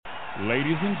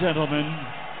Ladies and gentlemen,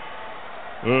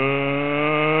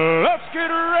 let's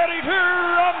get ready to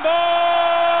rumble!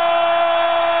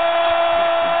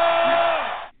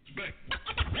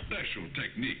 Special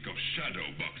technique of shadow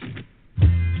boxing.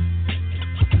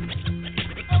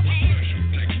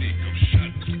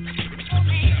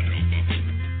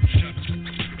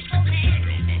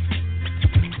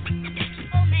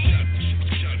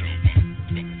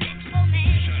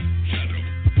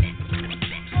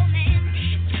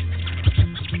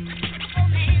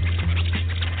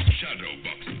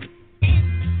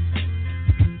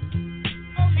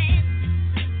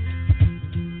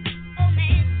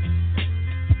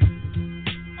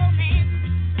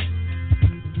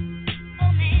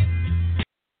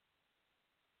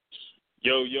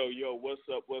 Yo, what's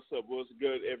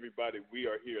good, everybody? We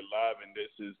are here live, and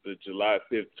this is the July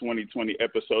 5th, 2020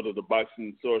 episode of the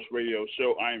Boxing Source Radio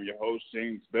Show. I am your host,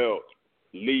 James Bell,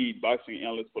 lead boxing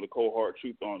analyst for the Cold Hard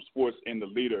Truth on Sports and the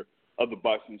leader of the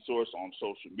Boxing Source on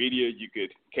social media. You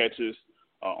could catch us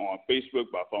on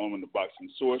Facebook by following the Boxing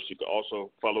Source. You could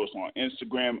also follow us on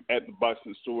Instagram at the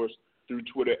Boxing Source, through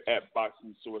Twitter at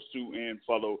Boxing Source 2, and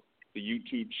follow the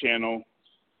YouTube channel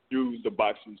through the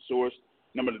Boxing Source.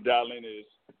 Number to dial in is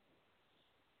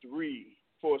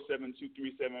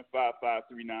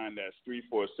 347-237-5539. That's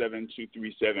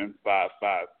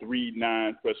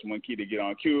 347-237-5539. Press 1 key to get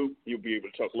on cue. You'll be able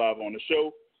to talk live on the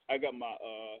show. I got my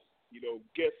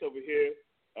guest over here,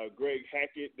 Greg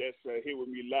Hackett, that's here with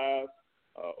me live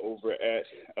over at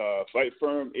Fight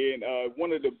Firm, and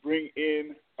wanted to bring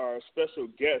in our special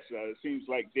guests. It seems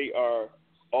like they are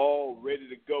all ready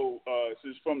to go. This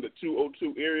is from the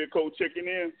 202 area code checking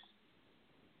in.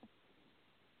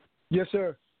 Yes,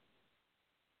 sir.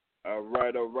 All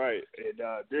right. And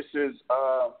this is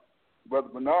Brother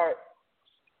Bernard.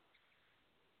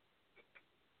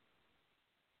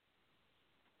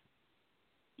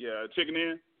 Yeah, checking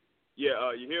in.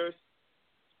 Yeah, you hear us?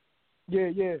 Yeah.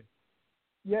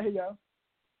 Yeah.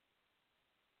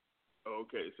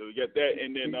 Okay, so we got that,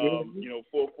 and then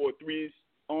 443's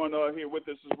on here with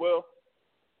us as well.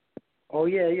 Oh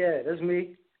yeah, that's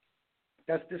me.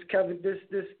 That's this Kevin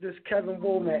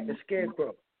Womack, the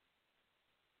Scarecrow.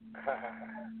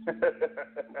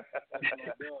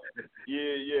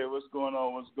 yeah. What's going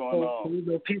on?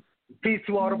 Peace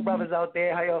to all the brothers out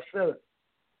there. How y'all feeling?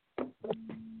 What's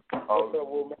up,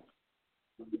 Womack?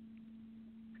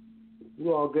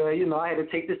 You all good? I had to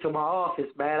take this to my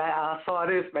office, man. I saw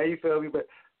this, man. You feel me? But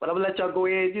I'm gonna let y'all go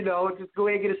ahead. Just go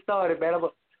ahead and get it started, man. I'm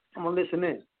gonna listen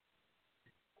in.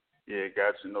 Yeah,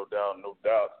 gotcha. No doubt.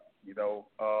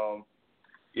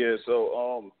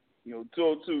 So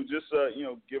 202, just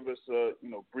give us a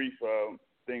brief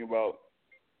thing about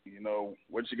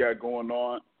what you got going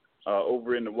on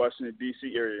over in the Washington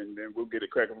D.C. area, and then we'll get it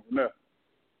cracking from there.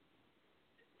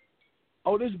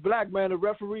 Oh, this is Black, man, the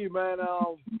referee, man.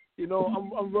 I'm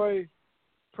very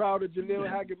proud that Jaleel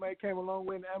Hackett, man, came a long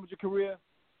way in the amateur career,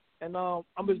 and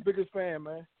I'm his biggest fan,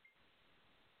 man.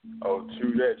 Oh,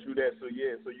 true that. So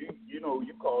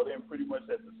you called in pretty much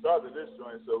at the start of this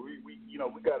joint. So we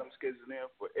got him scheduled in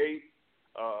for 8.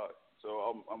 So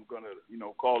I'm gonna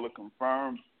call to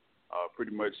confirm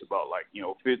pretty much about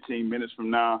 15 minutes from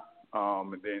now.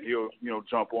 And then he'll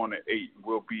jump on at 8.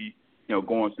 We'll be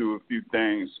going through a few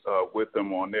things with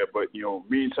him on there. But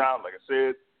meantime, like I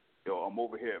said, I'm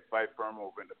over here at Fight Firm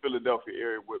over in the Philadelphia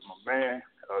area with my man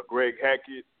Greg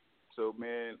Hackett. So,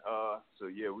 man,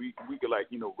 we could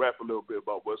rap a little bit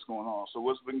about what's going on. So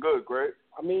what's been good, Greg?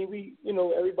 I mean,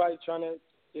 everybody trying to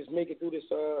just make it through this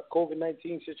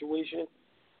COVID-19 situation.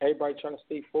 Everybody trying to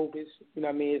stay focused.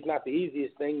 It's not the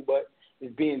easiest thing, but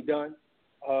it's being done.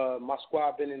 My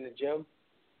squad been in the gym.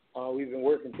 We've been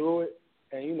working through it.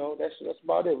 And, that's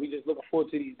about it. We just looking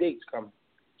forward to these dates coming.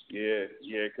 Yeah,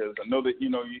 because I know that,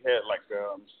 you had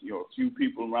a few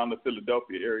people around the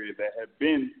Philadelphia area that have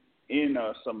been in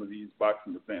some of these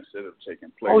boxing events that have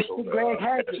taken place. Oh, Greg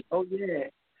Hackett. Oh, yeah.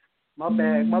 My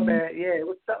bad. Yeah,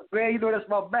 what's up, Greg? That's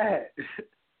my bad.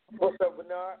 What's up,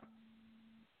 Bernard?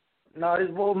 No, this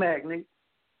is Womack, nigga.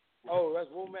 Oh, that's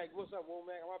Womack. What's up,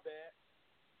 Womack? My bad.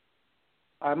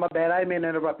 All right, my bad. I didn't mean to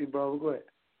interrupt you, bro. Go ahead.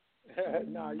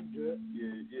 Nah, you good.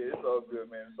 Yeah, it's all good,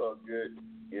 man. It's all good.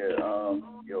 Yeah,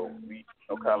 we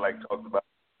kind of talked about,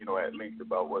 at length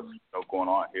about what's going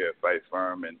on here at Fight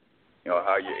Firm, and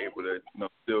how you're able to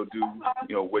still do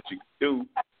what you do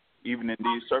even in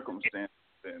these circumstances,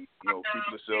 and people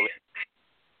are still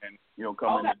and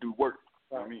coming to do work.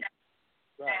 Right.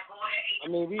 Right. I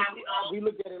mean, we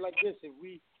look at it like this: if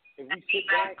we sit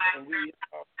back and we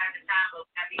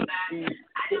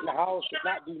sit in the house and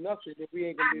not do nothing, then we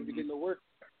ain't gonna be able to get no work.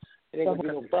 It ain't gonna be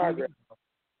no progress.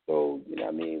 So, you know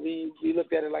what I mean? We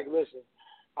looked at it like, listen,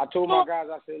 I told my guys,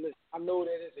 I said, listen, I know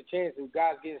that it's a chance that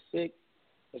guys getting sick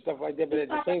and stuff like that, but at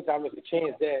the same time, it's a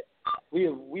chance that we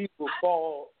will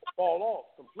fall off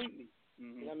completely.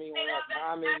 Mm-hmm. You know what I mean? On our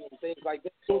timing and things like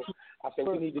that. So I said,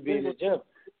 we need to be in the gym.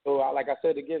 So, like I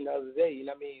said again the other day, you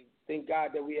know what I mean? Thank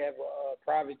God that we have a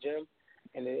private gym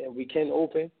and we can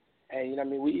open. And, you know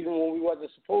what I mean? Even when we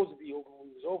wasn't supposed to be open, we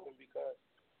was open because,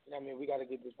 you know what I mean, we got to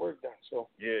get this work done. So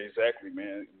yeah, exactly,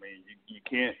 man. I mean, you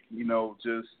can't,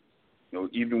 just,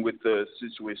 even with the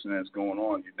situation that's going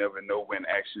on, you never know when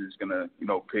action is going to,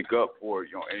 pick up for,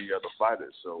 any other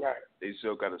fighters. So right. They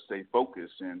still got to stay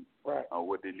focused and right.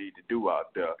 What they need to do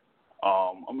out there.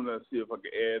 I'm going to see if I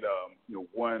can add,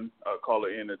 one caller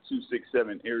in a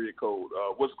 267 area code.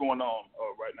 What's going on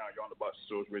right now? You're on the Boxing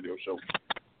Source Radio Show.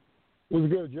 What's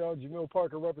good, Joe? Jamil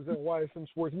Parker representing YSM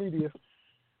Sports Media.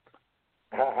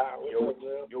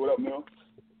 What up, Mel?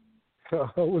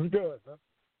 What's good, huh?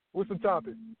 What's the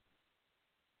topic?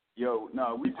 Yo,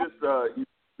 no, we just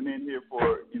been in here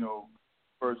for,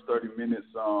 first 30 minutes,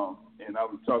 and I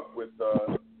was talking with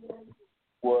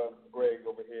Greg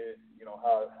over here,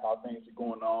 how things are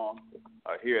going on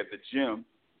here at the gym,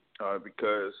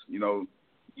 because,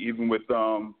 even with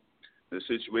the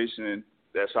situation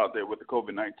that's out there with the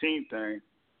COVID-19 thing,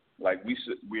 like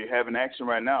we're having action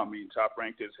right now. I mean, Top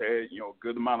Rank has had, a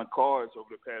good amount of cards over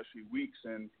the past few weeks,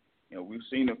 and, we've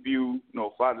seen a few,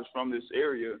 fighters from this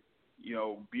area,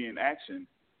 be in action.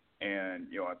 And,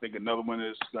 I think another one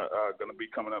is going to be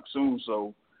coming up soon.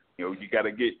 So, you got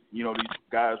to get, these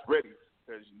guys ready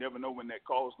because you never know when that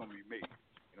call is going to be made.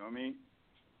 You know what I mean?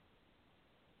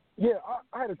 Yeah,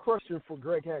 I had a question for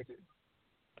Greg Hackett.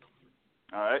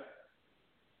 All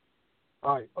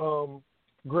right.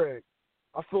 Greg,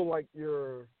 I feel like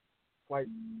you're,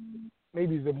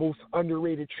 maybe the most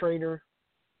underrated trainer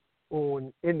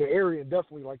in the area,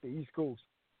 definitely like the East Coast.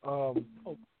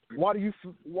 Why do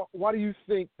you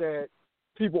think that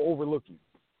people overlook you?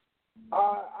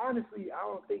 Honestly, I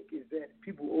don't think it's that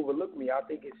people overlook me. I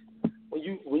think it's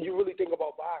when you really think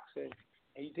about boxing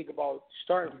and you think about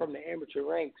starting from the amateur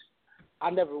ranks. I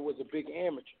never was a big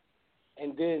amateur,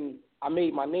 and then I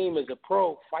made my name as a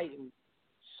pro fighting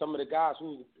some of the guys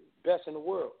who was the best in the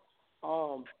world.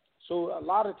 So a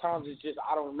lot of times it's just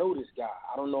I don't know this guy.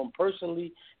 I don't know him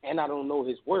personally, and I don't know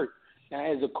his work. Now,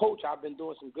 as a coach, I've been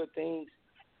doing some good things,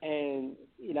 and,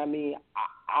 what I mean,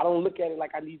 I don't look at it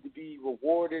like I need to be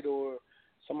rewarded or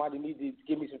somebody need to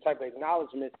give me some type of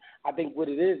acknowledgement. I think what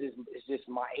it is just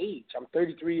my age. I'm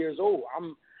 33 years old.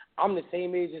 I'm the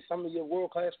same age as some of your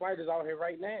world-class fighters out here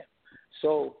right now.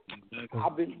 So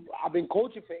I've been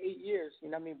coaching for 8 years,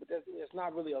 what I mean, but it's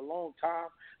not really a long time,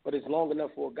 but it's long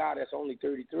enough for a guy that's only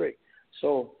 33.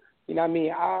 So, what I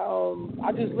mean,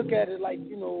 I just look at it like,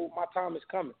 my time is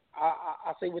coming.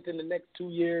 I say within the next 2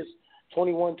 years,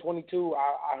 21, 22,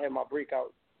 I have my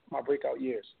breakout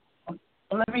years.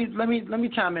 Well, let me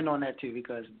chime in on that too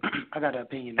because I got an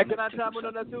opinion. Hey, can I chime in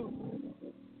on that too?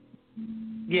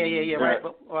 Yeah.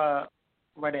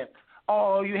 Right there.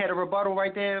 Oh, you had a rebuttal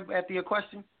right there after your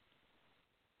question?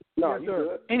 No, yes, you sir.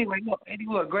 good. Anyway,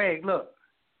 look, Greg, look.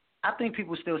 I think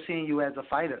people still seeing you as a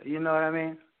fighter. You know what I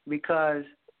mean? Because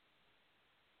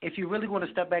if you really want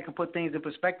to step back and put things in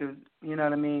perspective, you know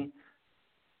what I mean?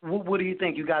 What do you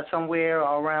think? You got somewhere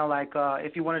around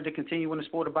if you wanted to continue in the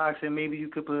sport of boxing, maybe you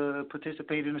could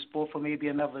participate in the sport for maybe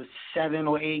another 7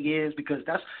 or 8 years because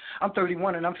I'm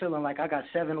 31 and I'm feeling like I got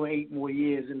 7 or 8 more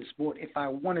years in the sport if I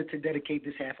wanted to dedicate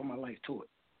this half of my life to it.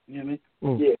 You know what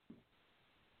I mean? Yeah.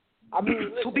 I mean,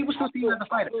 listen, so people still see you as a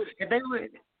fighter.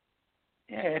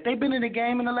 If they've been in the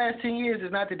game in the last 10 years,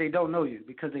 it's not that they don't know you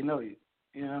because they know you.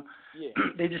 You know? Yeah.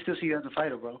 They just still see you as a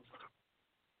fighter, bro.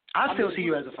 I still see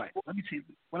you as a fighter. Let me see.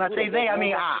 When I say they, I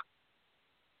mean I.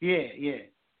 Yeah.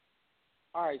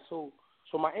 All right, so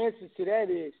my answer to that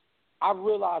is I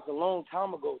realized a long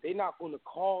time ago they're not going to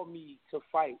call me to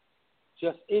fight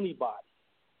just anybody.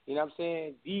 You know what I'm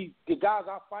saying? The guys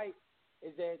I fight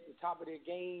is at the top of their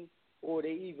game or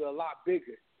they either a lot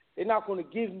bigger. They're not going to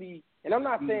give me, and I'm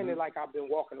not saying that like I've been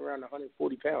walking around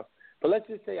 140 pounds, but let's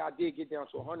just say I did get down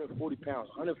to 140 pounds,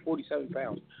 147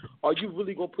 pounds. Are you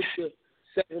really going to put your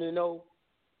 7-0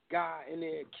 guy in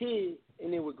there, kid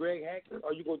in there with Greg Hackett?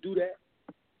 Are you gonna do that?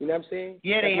 You know what I'm saying?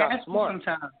 Yeah, That's they have to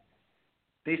sometimes.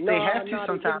 They have to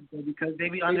sometimes because they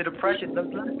be under the pressure. This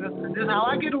is how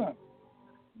I get on.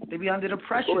 They be under the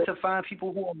pressure to find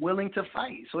people who are willing to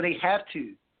fight, so they have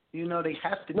to. They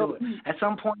have to do it. At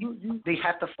some point, they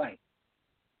have to fight.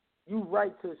 You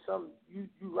right to some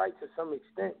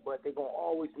extent, but they're gonna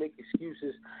always make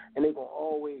excuses and they're gonna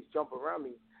always jump around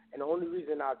me. And the only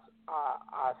reason I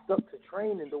stuck to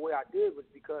training the way I did was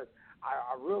because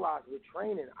I realized with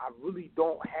training I really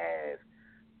don't have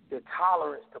the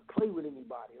tolerance to play with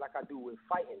anybody like I do with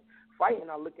fighting. Fighting,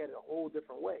 I look at it a whole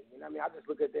different way. You know what I mean? I just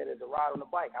look at that as a ride on the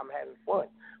bike. I'm having fun.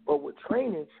 But with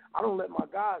training, I don't let my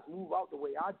guys move out the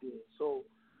way I did. So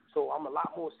I'm a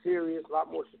lot more serious, a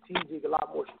lot more strategic, a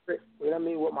lot more strict, you know what I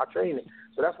mean, with my training.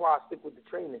 So that's why I stick with the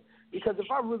training. Because if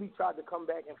I really tried to come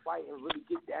back and fight and really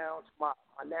get down to my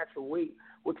natural weight,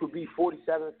 which would be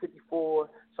 47, 54,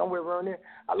 somewhere around there,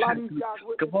 a lot of these guys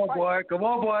wouldn't Come on, fight.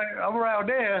 boy. I'm around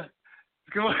there.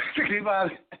 Come on. Go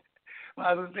ahead.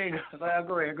 I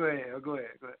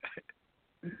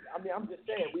mean, I'm just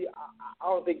saying, I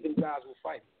don't think them guys will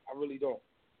fight. I really don't.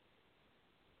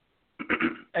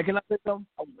 Hey, can I say something?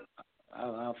 I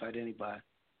don't fight anybody.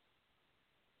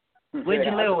 Where'd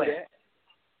you live at?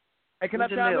 Hey, can I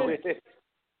chime in?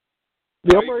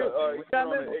 Yeah,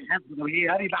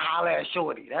 I need to holler at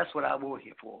Shorty. That's what I'm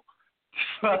here for.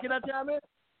 Hey, can I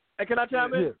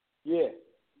chime in? Yeah.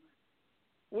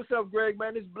 What's up, Greg,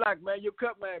 man? It's Black, man. You're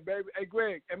cut, man, baby. Hey,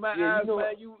 Greg, in my eyes,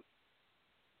 man,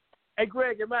 Hey,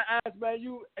 Greg, in my eyes, man,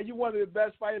 you one of the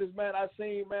best fighters, man, I've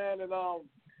seen, man, and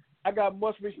I got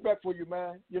much respect for you,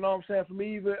 man. You know what I'm saying? For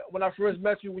me, even when I first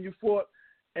met you, when you fought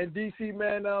in D.C.,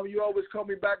 man, you always call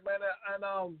me back, man, and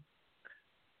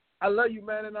I love you,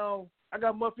 man, and I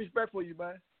got much respect for you,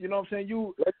 man. You know what I'm saying?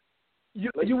 You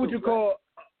what you call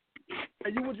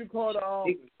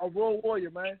a road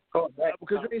warrior, man.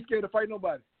 Because you ain't scared to fight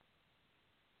nobody.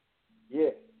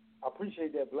 Yeah, I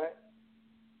appreciate that, Black.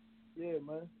 Yeah,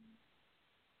 man.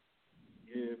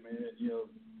 Yeah, man. You know,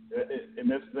 and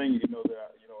that's the thing, you know, that I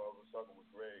was talking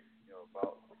with Greg,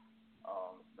 about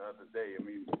the other day. I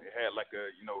mean, it had like a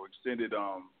extended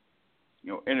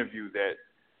interview that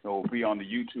will be on the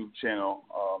YouTube channel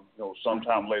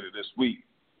sometime later this week.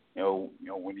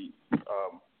 When he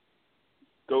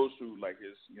goes through like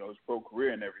his his pro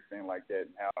career and everything like that,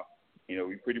 and how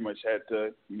he pretty much had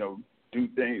to do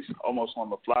things almost on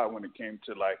the fly when it came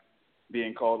to like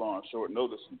being called on short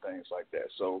notice and things like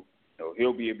that. So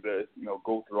he'll be able to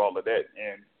go through all of that,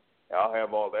 and I'll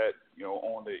have all that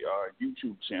on the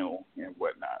YouTube channel and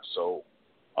whatnot. So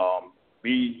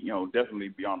definitely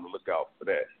be on the lookout for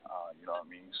that. You know what I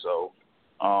mean? So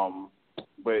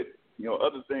but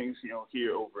other things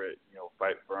here over at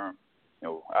Fight Firm,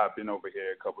 I've been over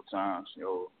here a couple times.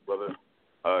 Brother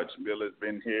Jamil has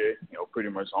been here pretty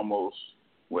much almost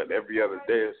every other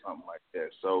day or something like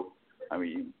that. So I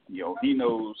mean he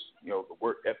knows the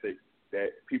work ethic that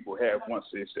people have once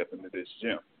they step into this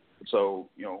gym. So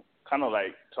kind of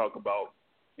like talk about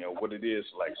what it is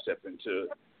to like step into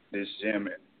this gym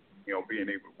and being able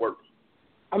to work.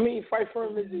 I mean, Fight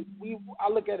Firm I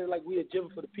look at it like we a gym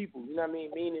for the people. You know what I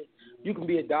mean? Meaning, you can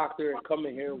be a doctor and come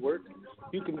in here and work.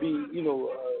 You can be, a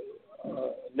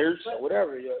nurse or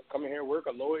whatever. Come in here and work,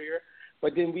 a lawyer.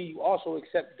 But then we also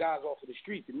accept guys off of the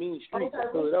street, the mean streets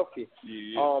of Philadelphia.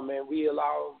 Yeah. And we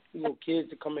allow kids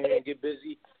to come in here and get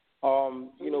busy.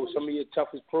 Some of your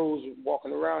toughest pros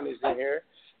walking around is in here,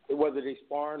 whether they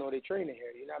sparring or they training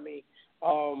here. You know what I mean?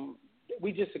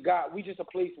 We just a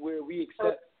place where we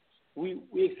accept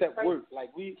work.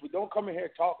 Like we don't come in here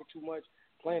talking too much,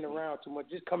 playing around too much.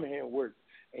 Just come in here and work.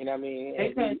 You know what I mean?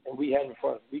 And we having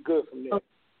fun. We good from there.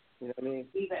 You know what I mean?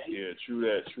 Yeah, true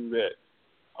that.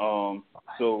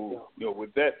 So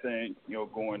with that thing,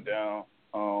 going down,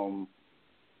 I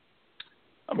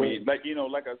mean, like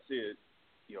like I said,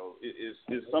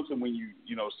 it's something when you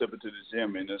step into the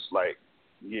gym and it's like,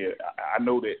 yeah, I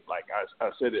know that. Like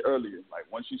I said it earlier.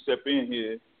 Like once you step in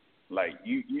here, like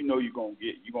you're gonna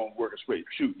work a sweat.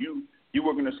 Shoot, you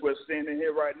working a sweat standing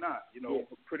here right now.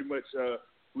 Pretty much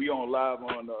we on live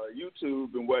on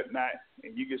YouTube and whatnot,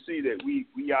 and you can see that we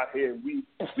out here and we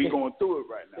going through it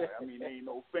right now. I mean, there ain't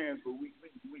no fans, but we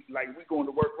going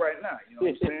to work right now. You know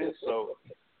what I'm saying? So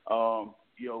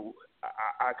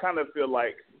I kind of feel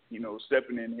like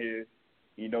stepping in here,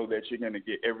 that you're gonna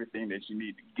get everything that you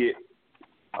need to get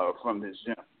from this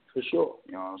gym. For sure.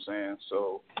 You know what I'm saying?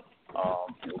 So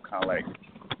kind of like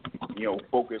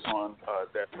focus on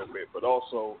that a little bit, but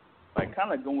also like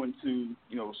kind of go into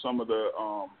some of the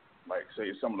like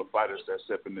say some of the fighters that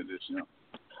step into this gym.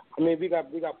 I mean, we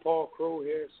got Paul Crow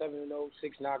here, 7-0,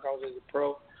 6 knockouts as a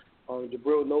pro.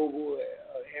 Jabril Noble,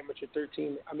 amateur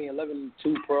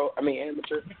 11-2 pro.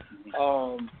 Amateur.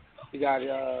 We got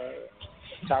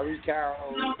Tyreek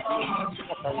Carroll.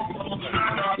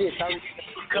 Tyreek.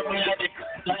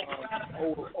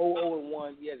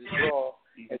 0-1. He has a draw.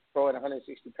 As a pro at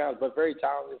 160 pounds, but very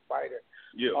talented fighter.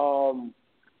 Yeah.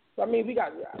 We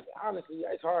got, honestly,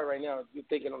 it's hard right now. You're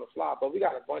thinking on the fly, but we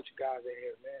got a bunch of guys in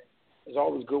here, man. There's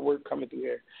always good work coming through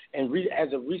here. And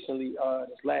as of recently,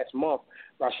 this last month,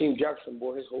 Rasheem Jefferson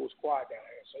brought his whole squad down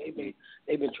here. So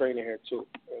they've been training here too.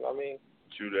 You know what I mean?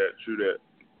 True that.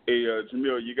 Hey,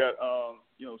 Jamil, you got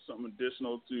something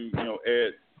additional to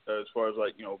add as far as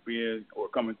like being or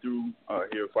coming through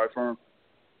here at Fight Firm?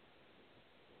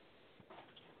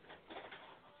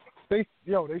 They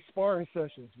sparring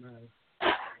sessions, man.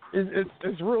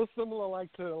 It's real similar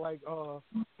like to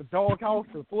the Doghouse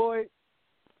or Floyd.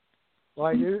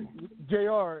 Like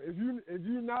JR, if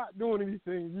you're not doing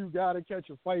anything, you gotta catch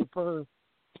a Fight Firm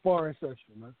sparring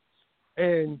session, man.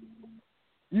 And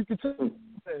you can tell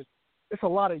that it's a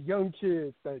lot of young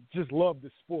kids that just love the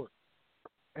sport.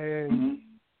 And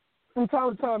from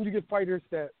time to time, you get fighters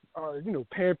that are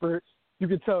pampered. You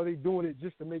can tell they're doing it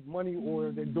just to make money,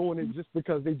 or they're doing it just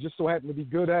because they just so happen to be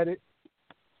good at it.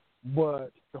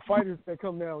 But the fighters that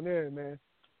come down there, man,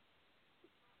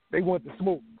 they want the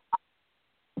smoke.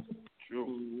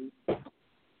 True. Yeah,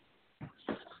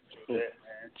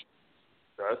 man.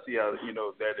 So I see how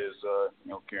that is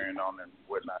carrying on and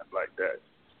whatnot like that.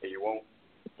 And you won't.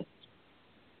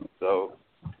 So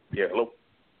yeah, hello.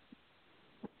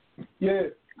 Yeah,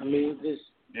 I mean it's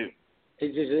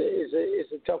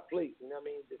a tough place. You know what I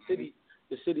mean?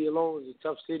 The city alone is a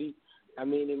tough city. I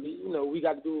mean, and we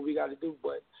got to do what we got to do.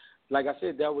 But like I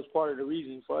said, that was part of the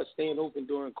reason for us staying open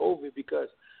during COVID, because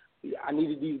I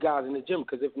needed these guys in the gym,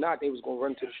 because if not, they was going to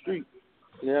run to the street.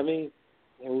 You know what I mean?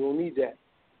 And we don't need that.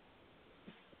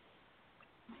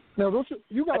 Now,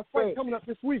 you got a fight coming up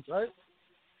this week, right?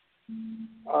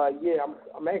 Yeah,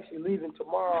 I'm actually leaving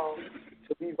tomorrow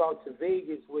to leave out to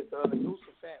Vegas with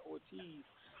Yusufat Ortiz,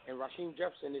 and Rasheem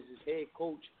Jefferson is his head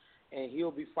coach, and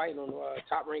he'll be fighting on a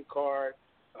top ranked card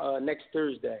next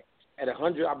Thursday at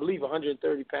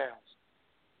 130 pounds.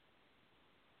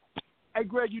 Hey,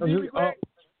 Greg, you need me, Greg?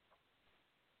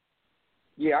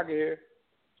 Yeah, I can hear.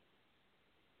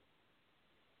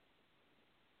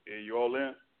 Yeah, you all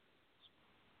in?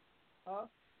 Huh?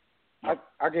 I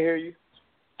can hear you.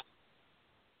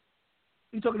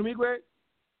 You talking to me, Greg?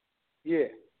 Yeah.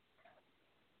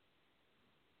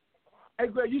 Hey,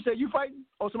 Greg, you said you fighting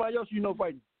or somebody else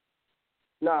fighting?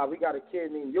 Nah, we got a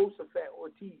kid named Yusufat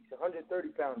Ortiz, 130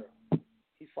 pounder.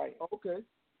 He's fighting. Okay.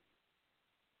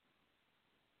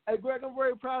 Hey, Greg, I'm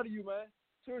very proud of you, man.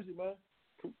 Seriously, man.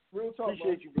 Real talk,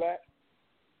 Appreciate you, Black.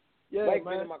 Yeah, Black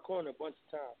man. been in my corner a bunch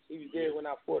of times. He was there when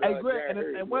I fought. Hey, Greg,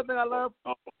 Jared and one thing I love.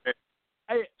 Oh, okay.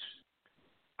 Hey,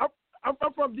 I'm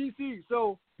from DC,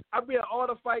 so I've been at all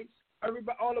the fights.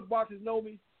 Everybody, all the boxers know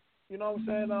me. You know what I'm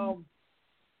saying?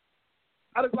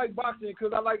 I just like boxing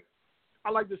because I like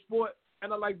the sport,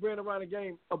 and I like being around the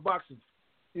game of boxing.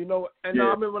 And I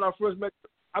remember when I first met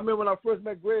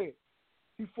Greg.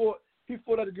 He fought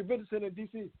at the convention center in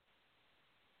DC.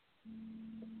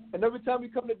 And every time he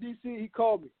come to DC, he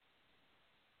called me.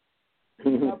 I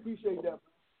appreciate that.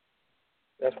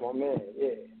 That's my man.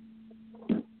 Yeah.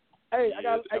 Hey,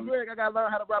 Greg, I gotta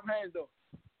learn how to rub hands though.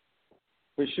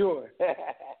 For sure.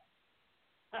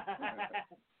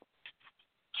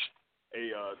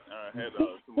 Hey, I had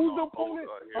Who's the someone on hold opponent?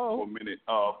 here for a minute.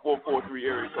 443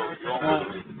 area code.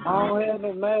 I don't have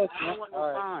no mask. I want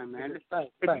no fine, man.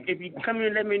 Thanks. If you come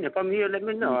here, let me know. If I'm here, let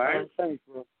me know, all right? Thanks,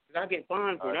 bro. 'Cause I get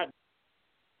fined for that.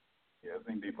 Yeah, I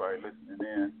think they probably listening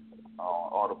in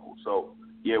on Audible. So,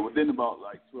 yeah, within about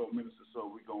like 12 minutes or so,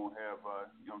 we're going to have,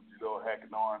 Jalil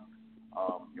Hackett on.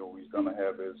 He's going to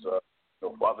have his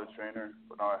father trainer,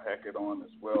 Bernard Hackett, on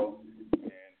as well. And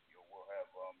we'll have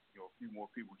a few more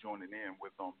people joining in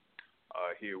with them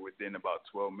here within about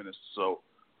 12 minutes or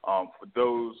so. For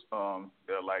those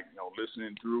that are like,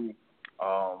 listening through,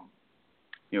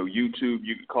 YouTube,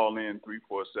 you can call in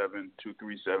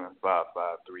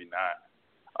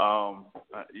 347-237-5539.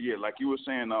 Yeah, like you were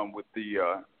saying, with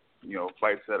the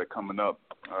fights that are coming up,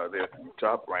 they're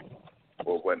Top Rank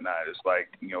or whatnot. It's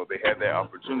like they have that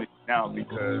opportunity now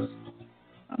because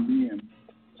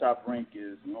Top Rank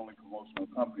is the only promotional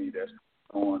company that's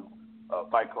on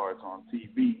fight cards on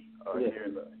TV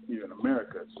here in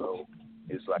America. So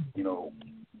it's like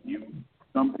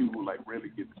some people like really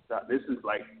get the shot. This is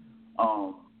like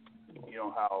how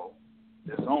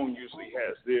the Zone usually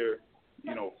has their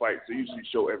fights. They usually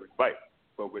show every fight,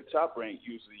 but with Top Rank,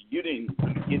 usually you didn't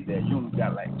really get that. You only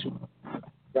got like 2.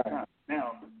 Right.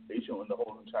 Now they showing the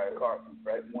whole entire card from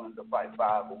fight 1 to fight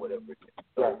 5 or whatever.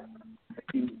 So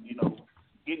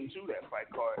getting to that fight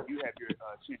card, you have your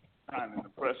chance to time and the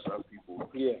press of people.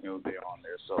 Yeah. They're on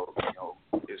there. So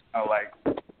it's kind of like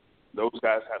those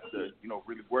guys have to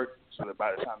really work so that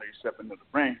by the time they step into the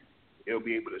ring, they'll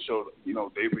be able to show. They'll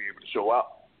be able to show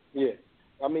out. Yeah.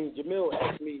 I mean, Jamil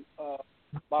asked me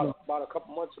about a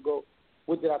couple months ago,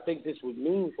 what did I think this would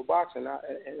mean for boxing.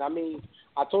 I mean,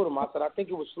 I told him, I said, I think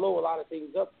it would slow a lot of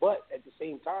things up, but at the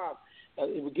same time,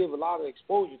 it would give a lot of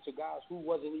exposure to guys who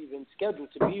wasn't even scheduled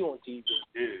to be on TV.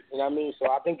 You know what I mean?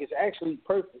 So I think it's actually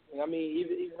perfect. And I mean,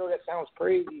 even though that sounds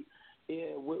crazy,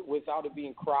 without it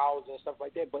being crowds and stuff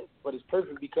like that, but it's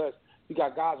perfect because you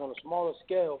got guys on a smaller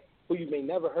scale who you may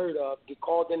never heard of get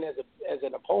called in as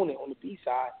an opponent on the B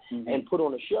side and put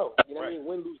on a show. You know what I mean?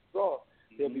 Win, lose, draw,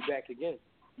 they'll be back again.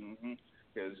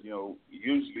 Because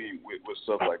usually with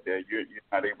stuff like that, you're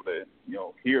not able to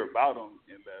hear about them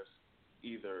unless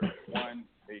either one,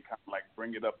 they kind of like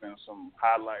bring it up in some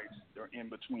highlights or in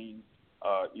between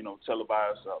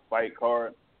televised fight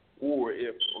card, or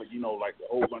if like a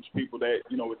whole bunch of people that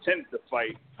attended the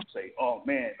fight say, oh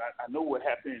man, I know what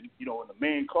happened in the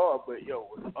main card, but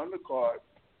with the undercard,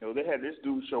 they had this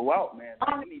dude show out, man.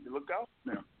 They need to look out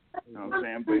for them. You know what I'm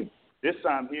saying? But this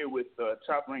time here with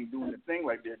Top Rank doing the thing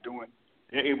like they're doing,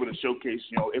 they're able to showcase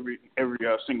every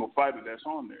single fighter that's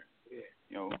on there.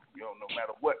 No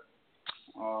matter what.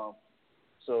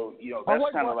 So that's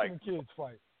kind of like kids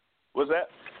fight. What's that?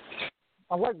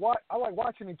 I like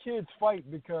watching the kids fight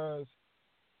because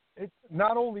it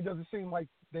not only does it seem like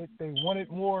they want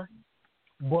it more,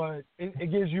 but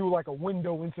it gives you like a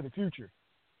window into the future.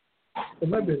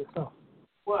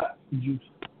 What? Juice.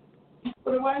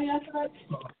 Put it right here tonight.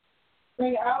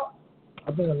 Bring it out.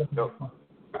 I think I left it.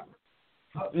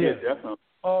 Yeah, definitely.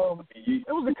 It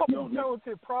was a couple of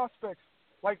talented prospects.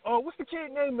 Like, what's the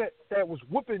kid name that was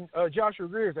whooping Joshua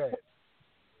Greer's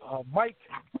ass? Mike.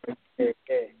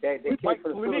 Mike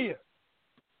Linnea.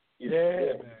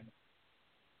 Yeah, man.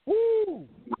 Woo!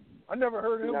 I never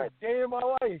heard of him a day in my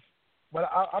life, but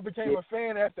I became a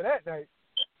fan after that night.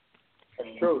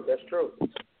 That's true. But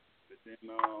then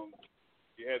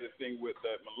you had the thing with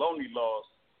that Maloney loss,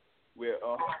 where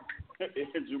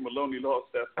Andrew Maloney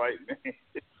lost that fight, man.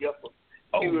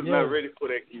 He was not ready for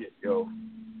that kid, yo.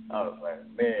 I was like,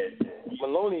 man.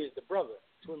 Maloney is the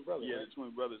twin brother. Yeah, right? the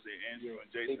twin brothers, Andrew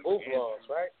and Jason. They both lost,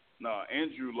 right? No,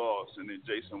 Andrew lost, and then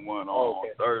Jason won on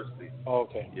Thursday.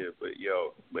 Okay. Yeah,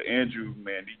 but Andrew,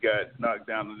 man, he got knocked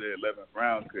down in the 11th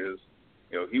round because,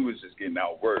 he was just getting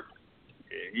outworked.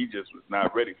 Yeah, he just was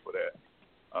not ready for that.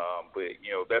 But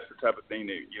that's the type of thing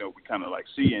that we kind of like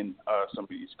see in some of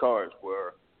these cards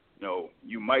where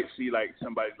you might see like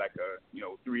somebody like a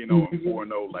 3-0 and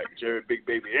 4-0 like Jared Big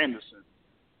Baby Anderson,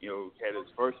 had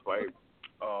his first fight,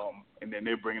 and then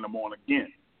they're bringing him on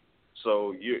again.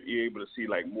 So you're able to see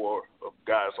like more of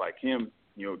guys like him,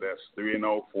 that's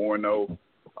 3-0, 4-0,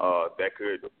 that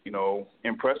could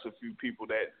impress a few people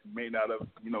that may not have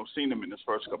seen him in his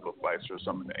first couple of fights or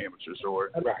some of the amateurs,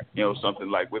 or something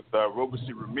like with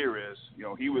Robeisy Ramirez.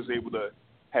 He was able to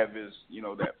have his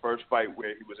that first fight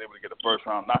where he was able to get a first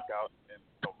round knockout, and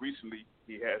recently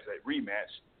he has that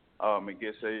rematch and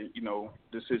gets a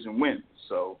decision win.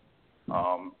 So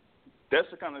that's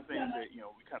the kind of thing that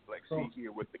we kind of like see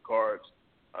here with the cards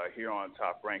here on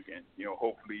Top Rank, and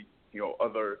hopefully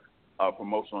other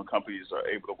promotional companies are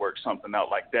able to work something out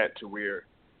like that to where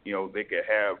they could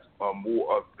have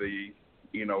more of the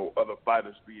other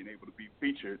fighters being able to be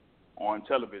featured on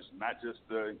television, not just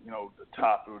the the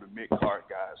top or the mid card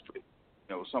guys, but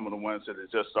some of the ones that are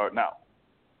just starting out.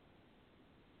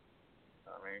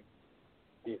 I mean,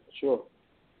 yeah, for sure.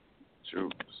 True.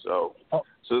 So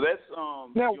that's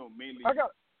now, mainly. I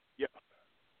got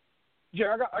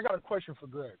a question for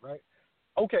Greg, right?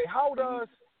 Okay, how does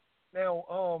now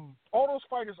all those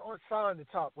fighters aren't signed to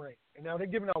Top Rank, and now they're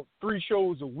giving out 3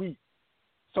 shows a week,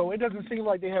 so it doesn't seem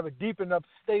like they have a deep enough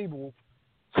stable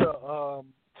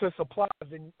to supply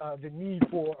the need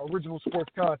for original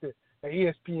sports content that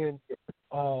ESPN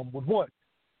would want.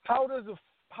 How does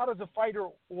a fighter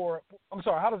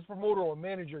how does a promoter or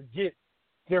manager get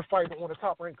their fighter on a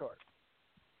Top Rank card?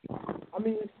 I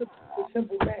mean, it's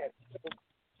simple math.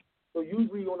 So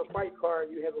usually on a fight card,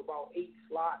 you have about 8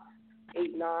 slots,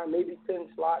 8, 9, maybe 10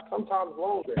 slots, sometimes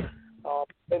longer,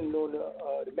 depending on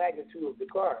the magnitude of the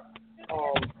card.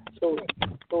 So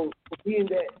being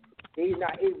that they're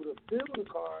not able to fill the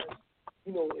cards,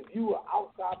 if you are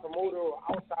outside promoter or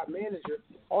outside manager,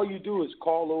 all you do is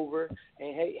call over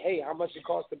and hey, how much it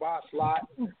costs to buy a slot?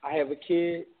 I have a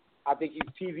kid. I think he's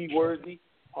TV worthy.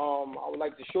 I would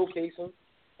like to showcase him,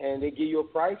 and they give you a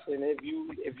price. And if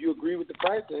you agree with the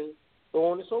price, then so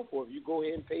on and so forth. You go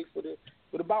ahead and pay for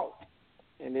the bout,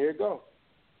 and there you go.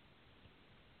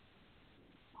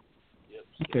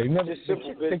 Okay, now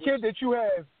the kid that you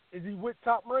have, is he with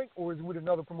Top Rank or is he with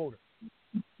another promoter?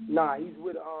 Nah, he's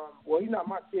with he's not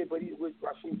my kid, but he's with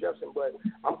Rasheed Jefferson. But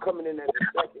I'm coming in as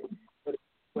a second,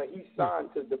 but he's signed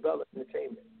to Develop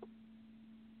Entertainment.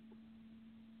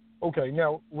 Okay,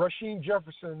 now Rasheem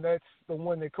Jefferson, that's the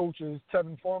one that coaches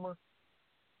Tevin Farmer?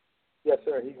 Yes,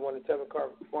 sir. He's one of Tevin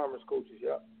Farmer's coaches,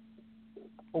 yeah.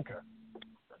 Okay.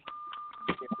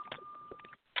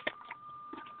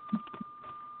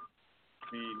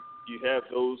 I mean, you have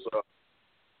those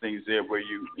things there where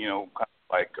you know, kind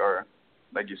of like are,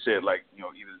 like you said, like, you know,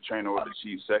 either the trainer or the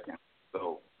chief second.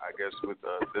 So I guess with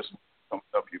this coming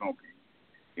up, you're going to be,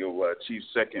 chief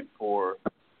second for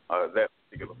that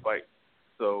particular fight.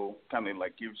 So kind of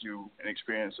like gives you an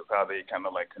experience of how they kind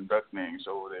of like conduct things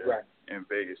over there in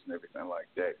Vegas and everything like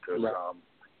that. Because,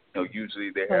 you know,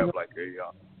 usually they have like a,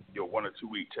 1 or 2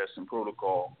 week testing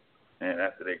protocol. And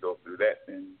after they go through that,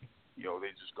 then, you know,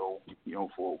 they just go, you know,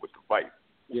 forward with the fight.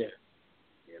 Yeah.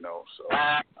 You know, so,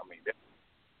 I mean, that's,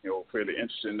 you know, fairly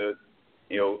interesting to,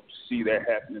 you know, see that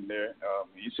happening there.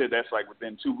 You said that's like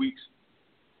within 2 weeks?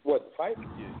 What, the fight?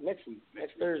 Yeah. Next week.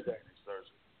 Next Thursday. Next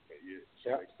Thursday. Okay,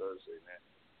 yeah. Next Thursday, man.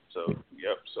 So,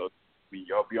 yep. So, I mean,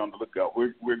 y'all be on the lookout.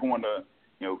 We're going to,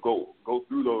 you know, go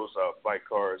through those fight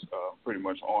cards pretty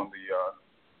much on the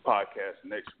podcast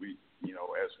next week, you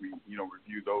know, as we, you know,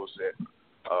 review those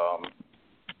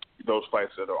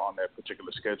fights that are on that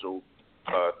particular schedule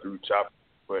through Chop.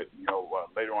 But, you know,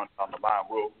 later on down the line,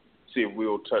 we'll see if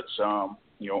we'll touch,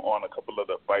 you know, on a couple of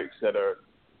the fights that are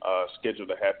scheduled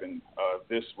to happen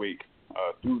this week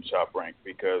through Chop Rank,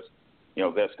 because, you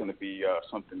know, that's going to be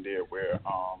something there where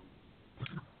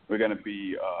we're going to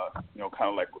be, you know, kind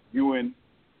of like reviewing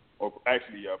or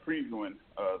actually previewing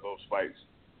those fights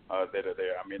that are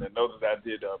there. I mean, I know that I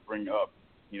did bring up,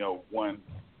 you know, one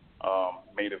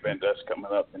main event that's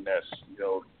coming up, and that's, you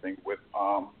know, the thing with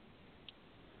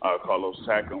Carlos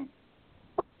Takam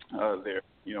there.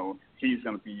 You know, he's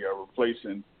going to be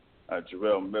replacing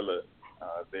Jarrell Miller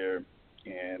there,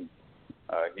 and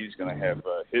he's going to have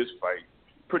his fight,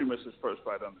 pretty much his first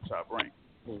fight on the Top Rank,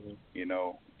 you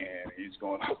know, and he's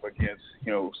going up against,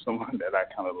 you know, someone that I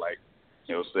kind of like,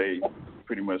 you know, say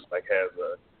pretty much like has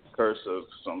a curse of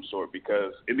some sort,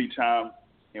 because anytime,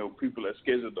 you know, people are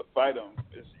scheduled to fight him,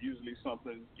 it's usually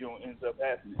something, you know, ends up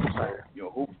happening. So, you know,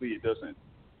 hopefully it doesn't,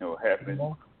 you know, happen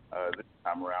this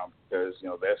time around, because, you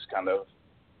know, that's kind of,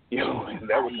 you know,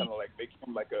 that would kind of like make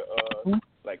him like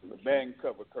a band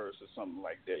cover curse or something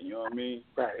like that. You know what I mean?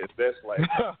 Right. If that's like,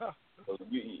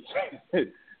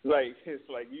 it's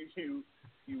like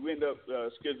you end up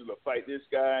scheduled to fight this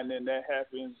guy, and then that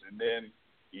happens, and then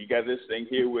you got this thing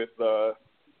here with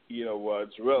you know,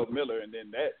 Jarrell Miller, and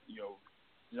then that, you know,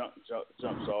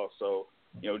 jumps off. So,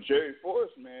 you know, Jerry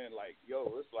Forrest, man, like,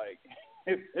 yo, it's like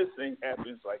if this thing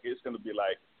happens, like, it's gonna be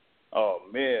like, oh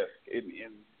man,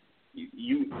 and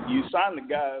you sign the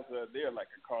guys there like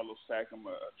a Carlos Takam,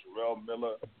 a Jarrell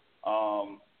Miller,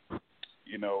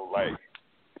 you know, like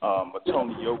a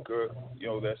Tony Yoka, you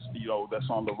know, that's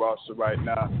on the roster right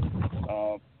now,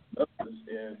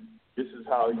 and this is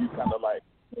how you kind of like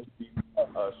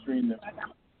stream them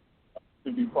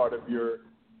to be part of your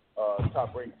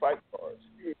top ranked fight cards.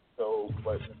 So,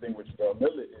 but the thing with Jarrell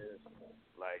Miller is,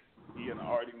 like, he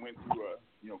already went through a,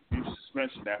 you know, brief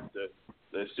suspension after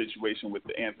the situation with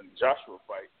the Anthony Joshua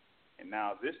fight, and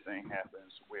now this thing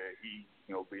happens where he,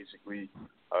 you know, basically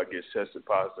gets tested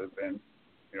positive, and,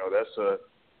 you know, that's a,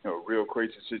 you know, real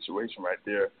crazy situation right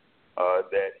there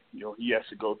that, you know, he has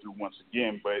to go through once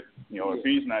again. But, you know, if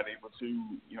he's not able to,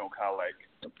 you know, kind of like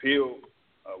appeal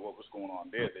what was going on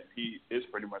there, then he is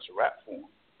pretty much a wrap for him.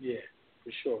 Yeah,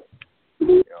 for sure.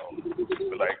 You know,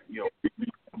 but like, you know,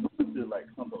 feel like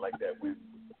something like that when,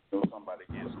 you know, somebody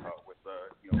gets caught with,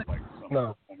 you know, like some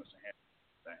performance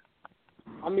enhancement.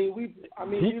 I mean,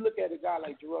 you look at a guy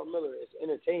like Jarrell Miller, it's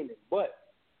entertaining, but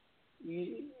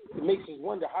it makes us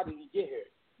wonder, how did he get here?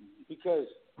 Because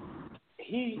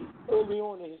he, early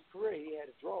on in his career, he had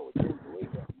a draw with James Wade,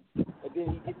 and then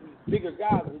he gets these bigger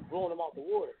guys who's blowing him out the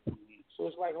water. So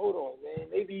it's like, hold on, man.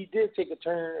 Maybe he did take a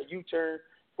U-turn,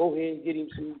 go ahead and get him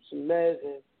some meds,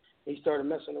 and he started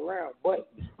messing around. But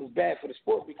it's bad for the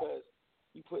sport, because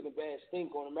you putting a bad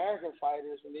stink on American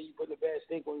fighters, and then you putting a bad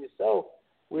stink on yourself,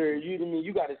 where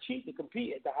you got to cheat to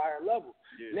compete at the higher level.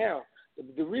 Yeah. Now,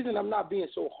 the reason I'm not being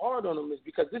so hard on him is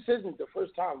because this isn't the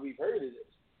first time we've heard of this.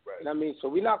 Right. You know what I mean? So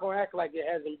we're not going to act like it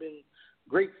hasn't been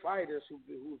great fighters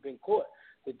who've been caught.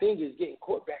 The thing is, getting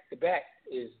caught back to back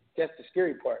that's the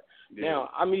scary part. Yeah. Now,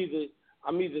 I'm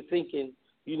either thinking,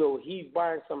 you know, he's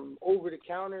buying some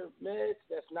over-the-counter meds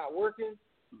that's not working,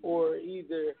 or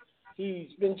either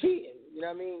he's been cheating. You know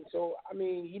what I mean? So, I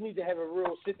mean, he needs to have a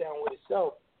real sit-down with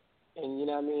himself and, you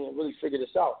know what I mean, and really figure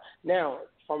this out. Now,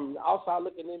 from the outside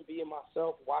looking in, being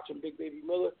myself, watching Big Baby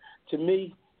Miller, to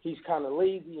me, he's kind of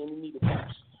lazy and he needs a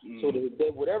boost. So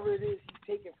that whatever it is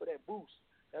he's taking for that boost,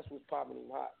 that's what's popping him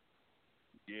hot.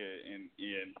 Yeah, and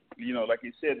you know, like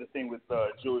you said, the thing with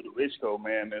Joey DeRichko,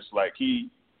 man, it's like he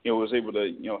was able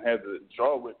to have the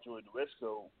draw with Joey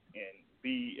DeRichko and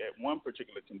be at one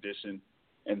particular condition,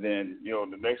 and then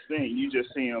the next thing you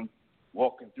just see him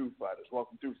walking through fighters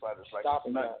like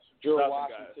stopping not guys.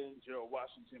 Gerald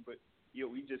Washington, but he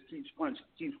just keeps punching,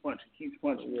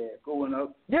 yeah, going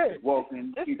up, Yeah,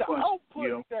 walking, it's keep the punching.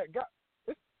 output that got.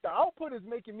 The output is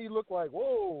making me look like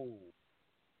whoa.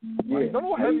 yeah. Like,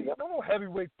 no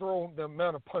heavyweight throwing the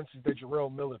amount of punches that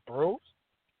Jarrell Miller throws.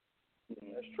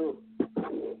 That's true.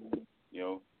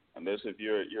 Unless if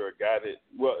you're a guy that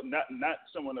not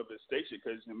someone of his station,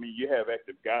 because I mean you have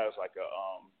active guys like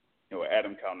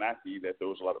Adam Kalnacki that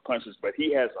throws a lot of punches, but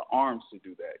he has the arms to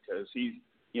do that because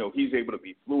he's able to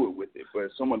be fluid with it. But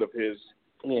someone of his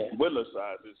Whittler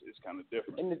size is kind of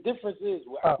different. And the difference is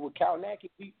with Kalnacki,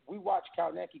 we watched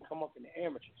Kalnacki come up in the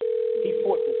amateurs. He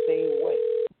fought the same way.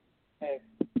 And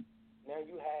now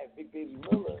you have Big Baby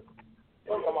Miller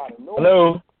come out of nowhere.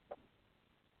 Hello.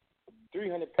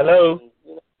 300 pounds. Hello.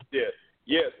 Yeah.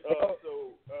 Yes.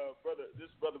 Brother, this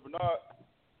is Brother Bernard.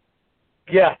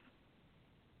 Yeah.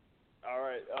 All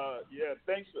right.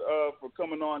 Thanks for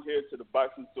coming on here to the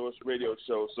Boxing Source Radio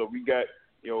Show. So we got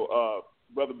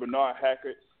Brother Bernard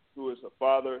Hackett, who is a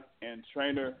father and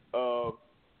trainer of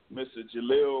Mr.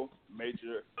 Jaleel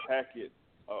Major Hackett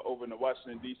over in the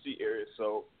Washington, D.C. area.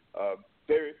 So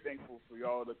very thankful for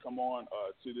y'all to come on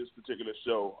to this particular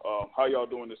show. How y'all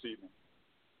doing this evening?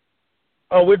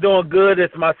 Oh, we're doing good.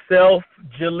 It's myself,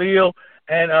 Jaleel,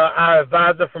 and our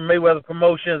advisor from Mayweather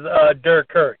Promotions, Derek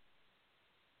Curry.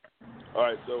 All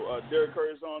right, so Derek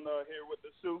Curry's on here with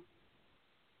us too?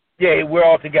 Yeah, we're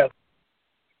all together.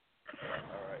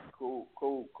 All right,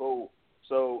 cool.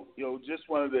 So, just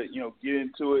wanted to, get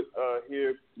into it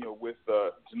here, with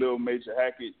Jaleel Major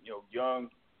Hackett, young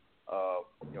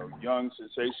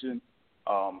sensation,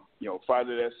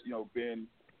 fighter that's, been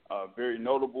very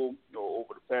notable,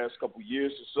 over the past couple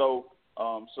years or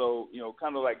so. So,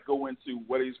 kind of like go into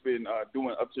what he's been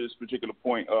doing up to this particular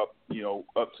point up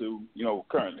to,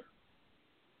 currently.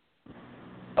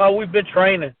 We've been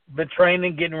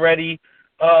training, getting ready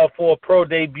for a pro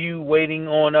debut, waiting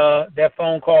on that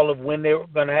phone call of when they were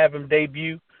going to have him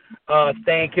debut,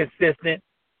 staying consistent.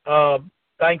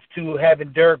 Thanks to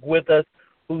having Derek with us,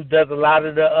 who does a lot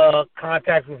of the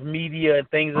contacts with media and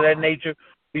things of that nature.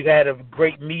 We've had a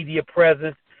great media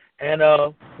presence, and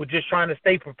we're just trying to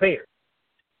stay prepared.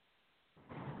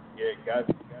 Yeah, guys,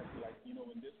 like,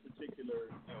 in this particular,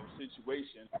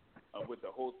 situation, with the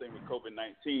whole thing with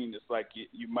COVID-19, it's like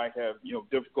you might have,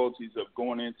 difficulties of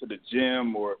going into the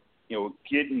gym or,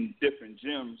 getting different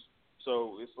gyms.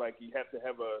 So it's like you have to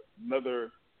have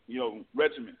another,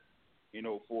 regimen,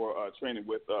 for training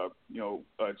with, Jaleel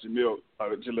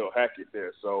Hackett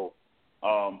there. So,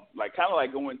 kind of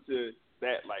like going to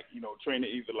that, like,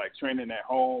 training at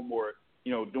home or,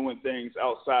 doing things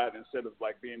outside instead of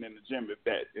like being in the gym if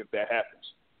that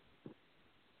happens.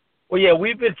 Well, yeah,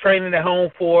 we've been training at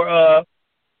home for a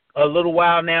little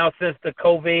while now since the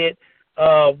COVID.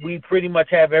 We pretty much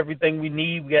have everything we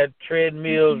need. We got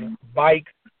treadmills,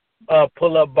 bikes,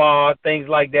 pull-up bar, things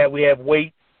like that. We have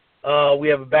weights. We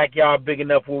have a backyard big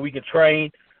enough where we can train.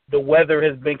 The weather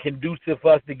has been conducive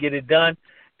for us to get it done.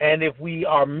 And if we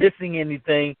are missing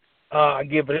anything, I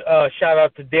give a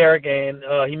shout-out to Derek, and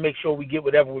he makes sure we get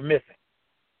whatever we're missing.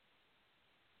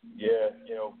 Yeah,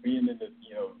 being in the,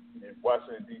 in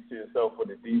Washington, D.C. itself, for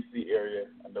the D.C. area,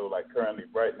 I know, like, currently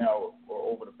right now or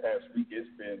over the past week, it's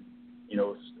been,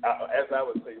 as I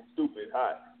would say, stupid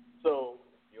hot. So,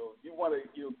 if you want to,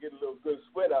 get a little good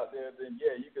sweat out there, then,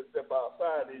 yeah, you can step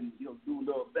outside and, do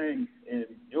little things, and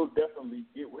you'll definitely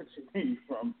get what you need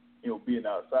from, being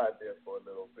outside there for a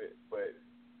little bit. But,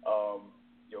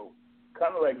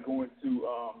 kind of like going to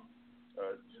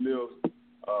Jaleel's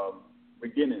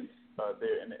beginnings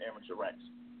there in the amateur ranks.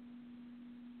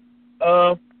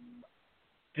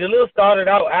 Jaleel started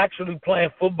out actually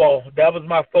playing football. That was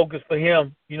my focus for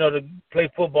him, to play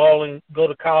football and go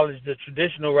to college the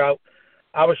traditional route.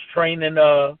 I was training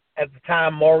at the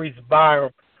time Maurice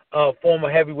Byram,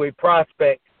 former heavyweight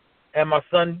prospect, and my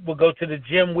son would go to the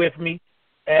gym with me,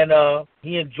 and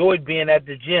he enjoyed being at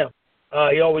the gym.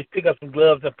 He always pick up some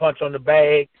gloves and punch on the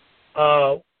bag.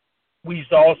 We used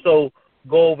to also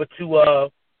go over to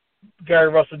Gary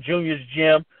Russell Jr.'s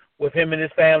gym with him and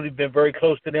his family. Been very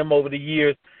close to them over the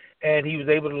years, and he was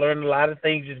able to learn a lot of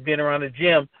things just being around the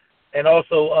gym. And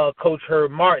also Coach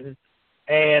Herb Martin,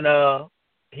 and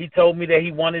he told me that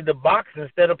he wanted to box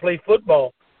instead of play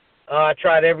football. I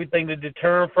tried everything to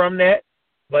deter him from that,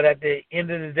 but at the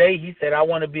end of the day, he said, I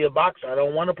want to be a boxer. I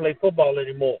don't want to play football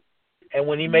anymore. And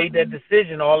when he made that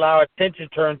decision, all our attention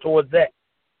turned towards that.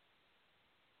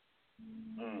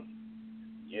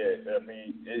 Yeah, I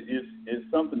mean, it's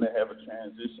something to have a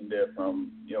transition there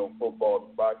from, football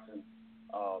to boxing.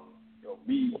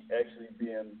 Me actually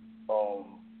being,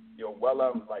 while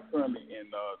I'm currently in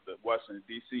the Washington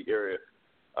D.C. area,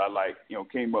 I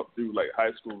came up through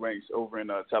high school ranks over in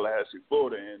Tallahassee,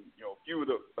 Florida, and a few of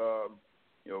the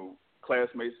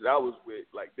classmates that I was with,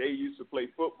 they used to play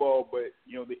football, but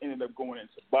they ended up going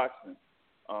into boxing.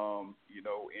 And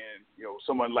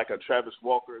someone like a Travis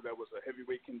Walker that was a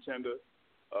heavyweight contender.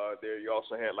 There you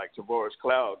also had Tavares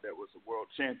Cloud that was a world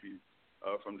champion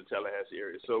from the Tallahassee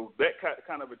area. So that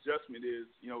kind of adjustment is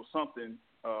something.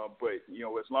 But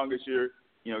as long as you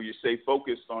stay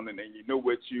focused on it and you know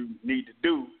what you need to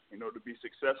do in order to be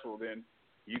successful, then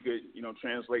you could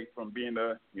translate from being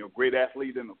a great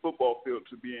athlete in the football field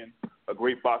to being a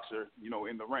great boxer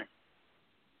in the ring.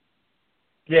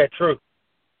 Yeah, true.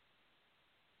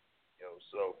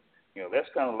 So that's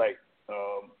kind of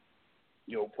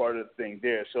part of the thing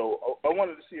there. So I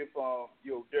wanted to see if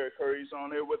Derek Curry's on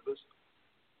there with us.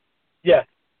 Yeah.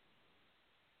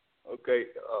 Okay,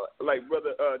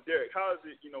 brother Derek, how is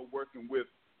it working with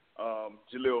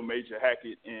Jaleel Major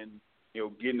Hackett and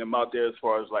getting him out there as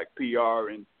far as PR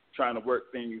and trying to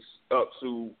work things up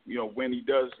so when he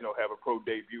does have a pro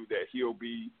debut that he'll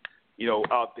be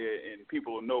out there and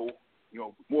people will know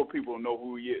more people will know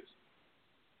who he is.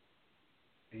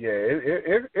 Yeah,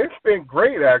 it's been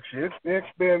great actually.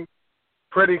 It's been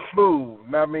pretty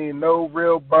smooth. I mean, no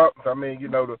real bumps. I mean,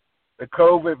 the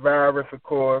COVID virus, of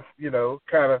course,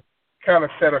 kind of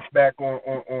set us back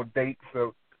on dates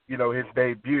of his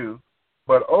debut.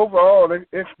 But overall,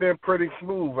 it's been pretty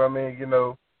smooth. I mean,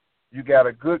 you got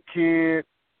a good kid,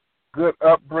 good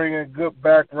upbringing, good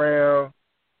background.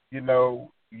 You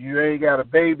ain't got to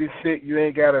babysit. You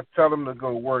ain't got to tell him to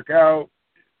go work out.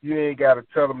 You ain't got to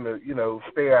tell them to,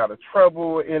 stay out of trouble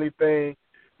or anything.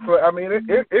 So I mean,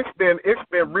 it's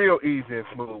been real easy and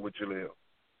smooth with Jaleel.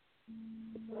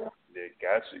 Yeah,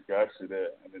 gotcha there,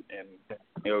 and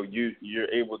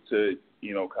you're able to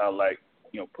kind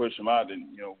of push him out,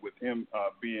 and with him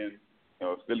being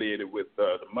affiliated with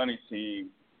the money team,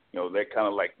 that kind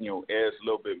of adds a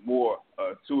little bit more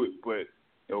to it. But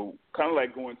kind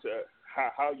of going to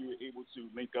how you were able to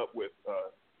link up with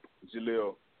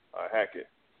Jaleel Hackett.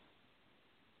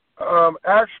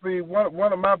 Actually,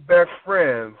 one of my best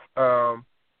friends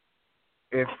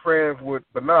is friends with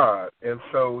Bernard, and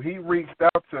so he reached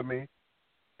out to me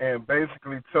and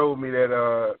basically told me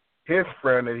that his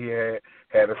friend that he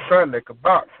had a son that could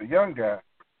box, a young guy,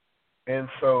 and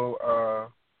so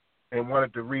and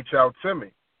wanted to reach out to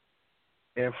me.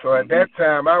 And so at that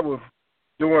time, I was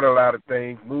doing a lot of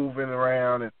things, moving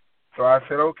around, and so I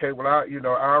said, okay, well,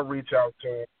 I'll reach out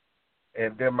to him.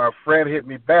 And then my friend hit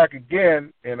me back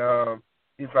again, and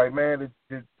he's like, "Man,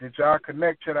 did y'all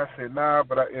connect yet?" I said, "Nah,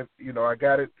 but I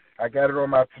got it on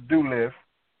my to-do list."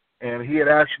 And he had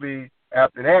actually,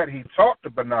 after that, he talked to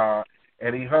Bernard,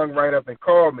 and he hung right up and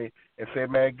called me and said,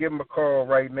 "Man, give him a call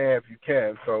right now if you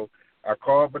can." So I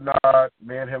called Bernard,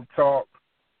 me and him talked,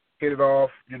 hit it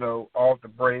off, off the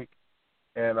break,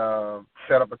 and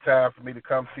set up a time for me to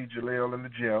come see Jaleel in the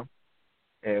gym.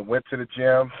 And went to the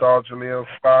gym, saw Jaleel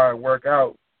spar and work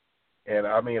out. And,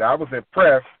 I mean, I was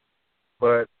impressed.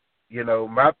 But,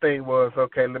 my thing was,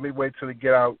 okay, let me wait till he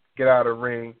get out of the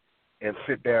ring and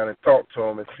sit down and talk to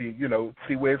him and see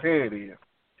where his head is.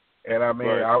 And, I mean,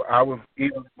 right. I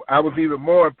was even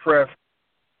more impressed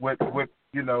with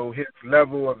his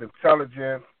level of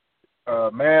intelligence,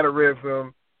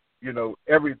 mannerism,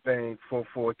 everything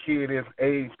for a kid his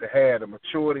age to have, the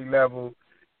maturity level.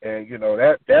 And,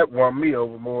 that won me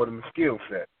over more than the skill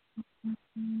set.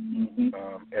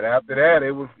 And after that,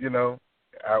 it was,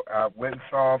 I went and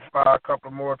saw him spar a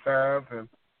couple more times. And,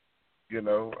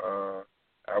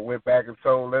 I went back and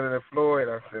told Leonard and Floyd,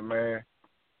 I said, man,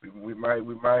 we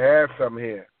might have something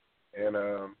here. And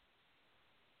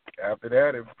after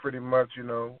that, it was pretty much,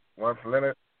 once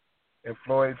Leonard and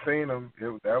Floyd seen him, it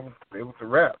was a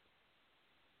wrap.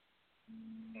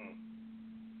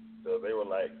 So they were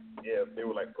like,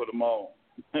 put them on.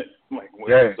 When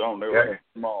yeah, it's on, they were like,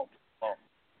 put them on.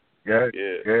 Yeah.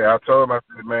 I told him, I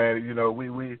said, man,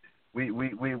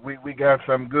 we got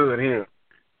something good here,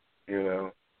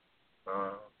 and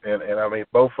I mean,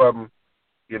 both of them,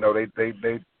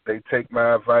 they take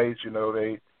my advice,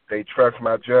 they trust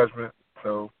my judgment.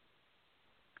 So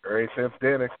ever since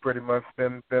then, it's pretty much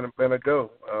been a go.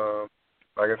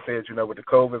 Like I said, with the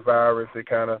COVID virus, it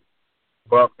kind of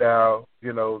bumped out,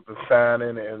 the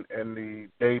signing and the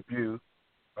debut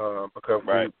because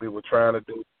we were trying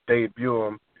to debut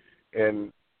him.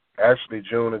 And actually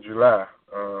June or July.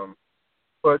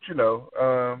 But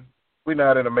we're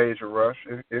not in a major rush.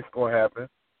 It's going to happen.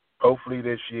 Hopefully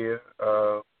this year.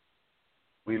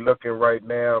 We're looking right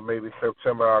now, maybe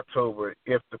September, October,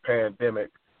 if the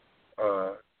pandemic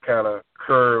kind of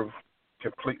curves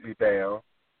completely down.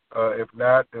 If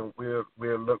not, then we'll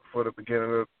look for the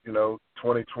beginning of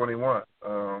 2021,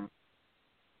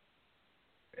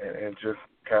 and just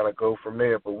kind of go from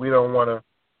there. But we don't want to,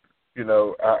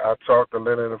 I talked to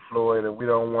Leonard and Floyd, and we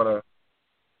don't want to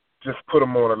just put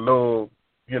them on a little,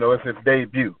 it's his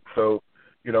debut. So,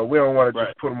 we don't want to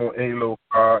just put him on any little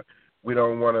card. We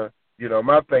don't want to,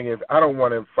 my thing is I don't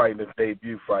want him fighting his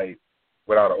debut fight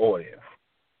without an audience,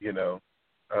 if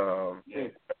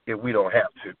we don't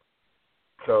have to.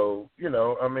 So,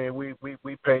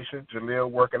 we patient. Jaleel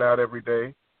working out every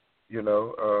day. He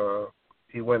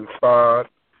went and sparred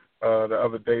the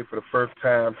other day for the first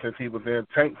time since he was in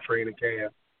Tank training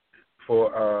camp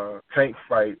for Tank's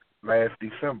fight last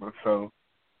December. So,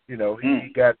 he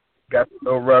got a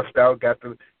little rust out, got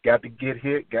to get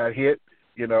hit, got hit.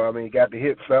 Got to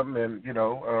hit something, and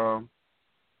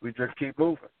we just keep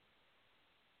moving.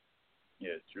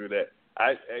 Yeah, true that.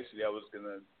 I was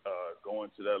gonna go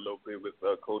into that a little bit with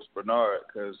Coach Bernard,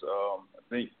 because I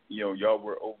think y'all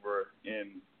were over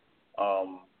in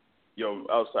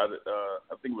outside.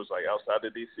 I think it was like outside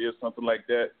of DC or something like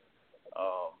that.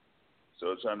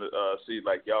 So trying to see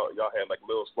like y'all had like a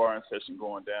little sparring session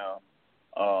going down,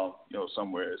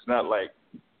 somewhere. It's not like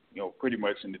pretty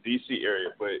much in the DC area,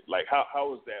 but like how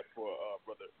was that for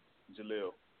brother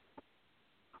Jaleel?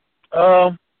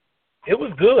 It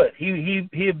was good. He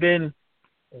had been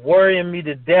worrying me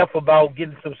to death about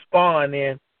getting some sparring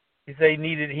in. He said he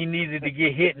needed to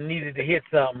get hit and needed to hit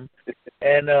something.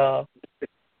 And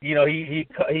he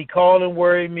called and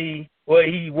worried me. Well,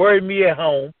 he worried me at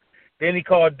home. Then he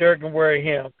called Dirk and worried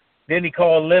him. Then he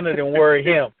called Leonard and worried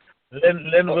him.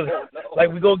 Leonard was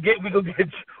like, we gonna get you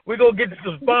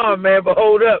some sparring, man, but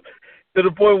hold up. To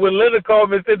the point where Leonard called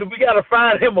me and said, we got to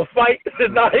find him a fight. I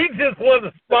said, no, he just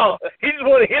wanted to spar. He just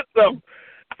wanted to hit something.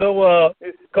 So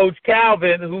Coach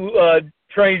Calvin, who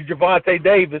trains Javante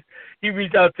Davis, he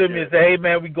reached out to me and said, hey,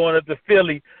 man, we going up to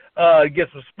Philly to get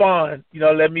some sparring.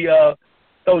 Let me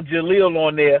throw Jaleel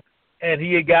on there. And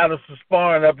he had got him some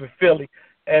sparring up in Philly.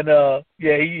 And,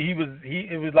 it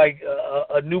was like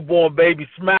a newborn baby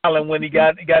smiling when he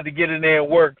got to get in there and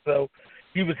work. So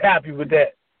he was happy with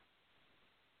that.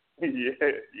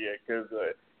 Yeah, because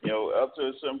up to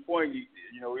a certain point,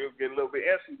 he'll get a little bit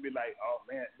antsy and be like, "Oh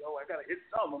man, I gotta hit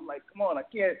something." I'm like, "Come on, I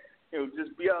can't,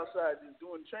 just be outside just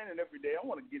doing training every day. I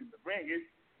want to get in the ring."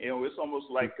 It's almost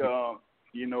like,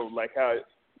 like how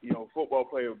football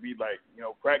player would be like,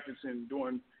 practicing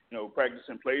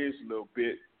practicing plays a little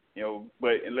bit,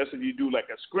 but unless if you do like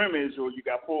a scrimmage or you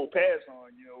got full pass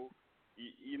on,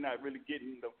 you're not really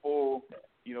getting the full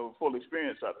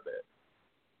experience out of that.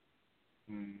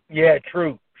 Yeah,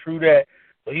 true that.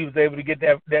 So he was able to get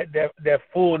that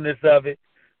fullness of it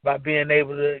by being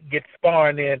able to get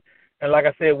sparring in. And like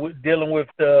I said, we're dealing with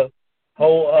the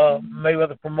whole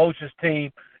Mayweather Promotions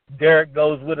team. Derek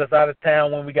goes with us out of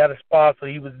town when we got a spar, so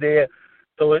he was there.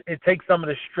 So it takes some of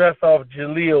the stress off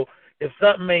Jaleel. If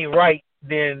something ain't right,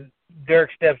 then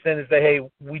Derek steps in and say, hey,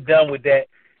 we done with that.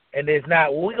 And it's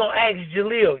not, well, we're going to ask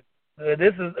Jaleel.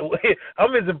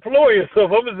 I'm his employer, so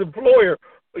if I'm his employer,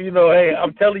 hey,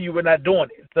 I'm telling you we're not doing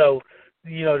it. So,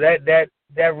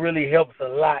 that really helps a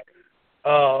lot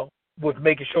with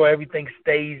making sure everything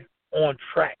stays on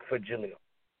track for Jaleel.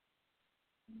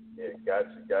 Yeah,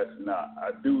 gotcha. Now,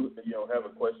 I do, have a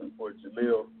question for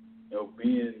Jaleel.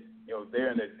 Being,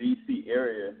 there in the D.C.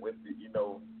 area with,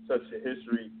 such a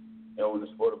history, in the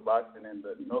sport of boxing and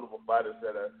the notable fighters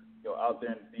that are, out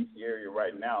there in the D.C. area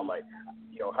right now, like,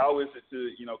 how is it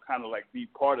to, kind of like be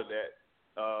part of that?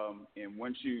 And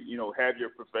once you, have your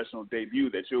professional debut,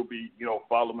 that you'll be,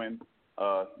 following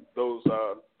those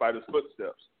fighters'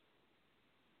 footsteps.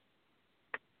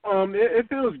 It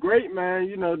feels great, man.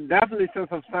 Definitely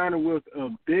since I'm signing with a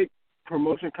big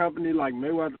promotion company like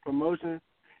Mayweather Promotions,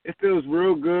 it feels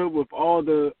real good with all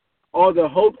the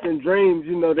hopes and dreams.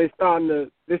 They starting to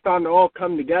all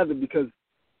come together because,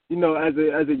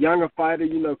 as a younger fighter,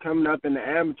 coming up in the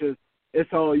amateurs,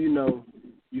 it's all you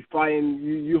fighting,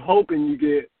 you hoping you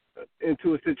get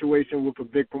into a situation with a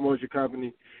big promotion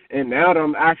company. And now that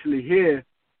I'm actually here,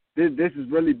 this is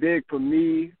really big for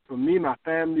me, my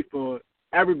family, for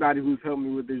everybody who's helped me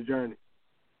with this journey.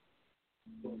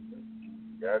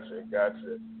 Gotcha.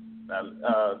 Now,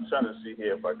 I'm trying to see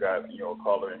here if I got, a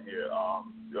caller in here.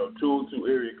 202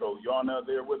 area code. Y'all now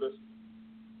there with us?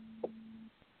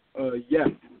 Yes.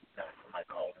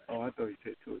 Oh, I thought you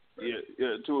said 2.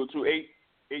 Yeah,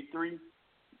 202-883.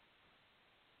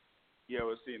 Yeah, I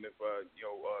was seeing if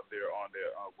they're on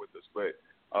there with us. But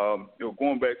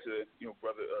going back to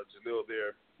brother Jalil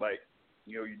there, like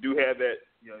you do have that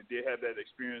did have that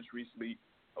experience recently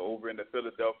over in the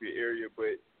Philadelphia area,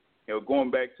 but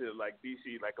going back to like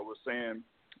DC, like I was saying,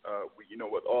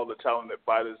 with all the talented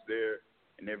fighters there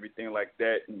and everything like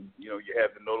that, and you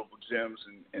have the notable gems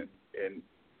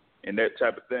and that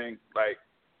type of thing. Like,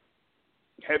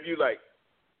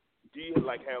 do you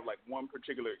have one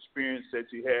particular experience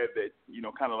that you had that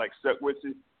kind of like stuck with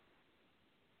you?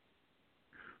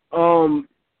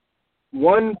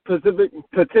 One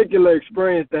particular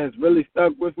experience that's really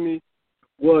stuck with me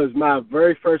was my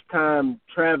very first time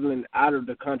traveling out of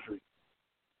the country.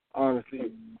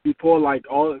 Honestly, before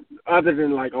all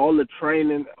the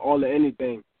training, all the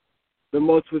anything, the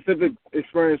most specific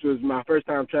experience was my first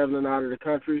time traveling out of the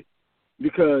country,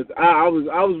 because I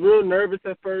was real nervous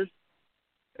at first,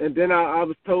 and then I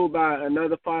was told by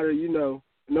another fighter,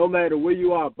 no matter where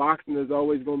you are, boxing is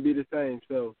always going to be the same.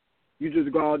 So you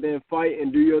just go out there and fight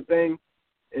and do your thing,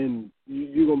 and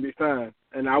you're going to be fine.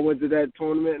 And I went to that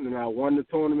tournament, and I won the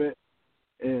tournament,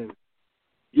 and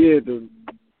the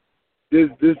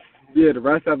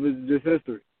rest of it is just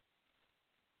history.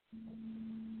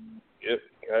 Yep,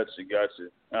 gotcha.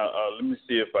 Let me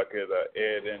see if I could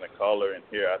add in a caller in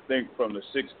here. I think from the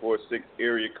 646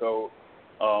 area code.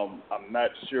 I'm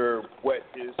not sure what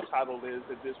his title is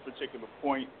at this particular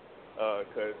point,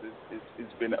 because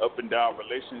it's been an up and down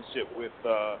relationship with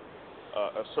a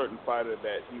certain fighter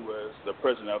that he was the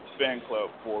president of the fan club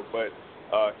for. But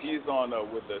he's on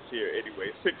with us here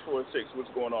anyway. 646,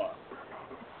 what's going on?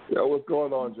 Yeah, what's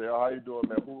going on, JR? How you doing,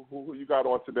 man? Who you got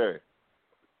on today?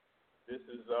 This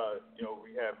is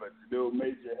we have Jalil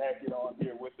Major Hackett on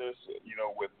here with us.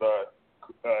 With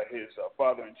his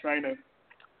father and trainer,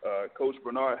 Coach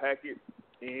Bernard Hackett,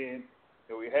 and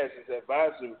he has his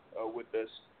advisor with us,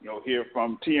 here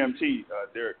from TMT,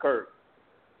 Derek Kerr.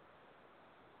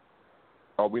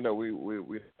 Oh, we know we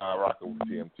rocking with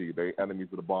TMT. They enemies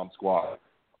of the Bomb Squad.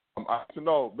 I to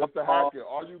know, Mr. Hackett,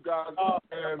 are you guys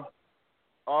fans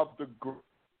of the group?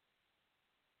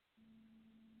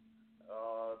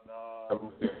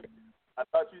 No. I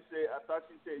thought you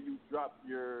said you dropped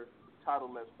your title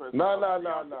as president. No.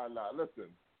 Listen,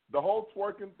 the whole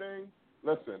twerking thing.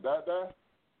 Listen, that.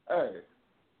 Hey,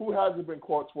 who hasn't been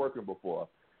caught twerking before?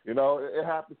 It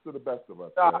happens to the best of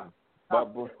us. But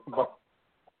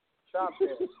Stop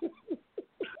it.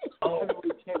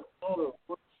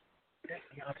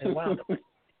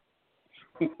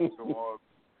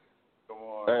 Come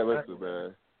on. Hey, listen,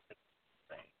 man.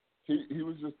 He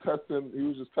was just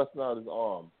testing out his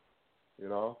arm,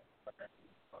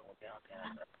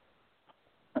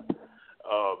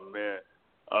 Oh man.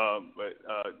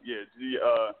 Do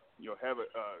you have a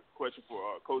question for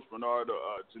Coach Bernard or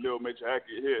Jalil Major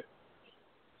Hackett here?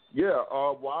 Yeah.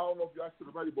 Well, I don't know if you asked it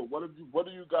already, but what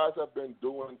do you guys have been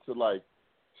doing to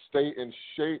stay in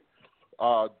shape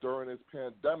during this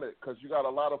pandemic? Because you got a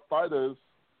lot of fighters.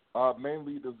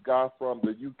 Mainly this guy from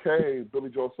the UK, Billy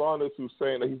Joe Saunders, who's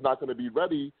saying that he's not going to be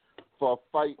ready for a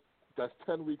fight that's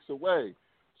 10 weeks away.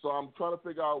 So I'm trying to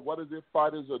figure out what is it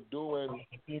fighters are doing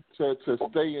to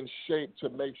stay in shape to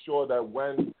make sure that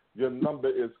when your number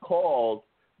is called,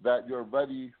 that you're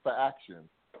ready for action.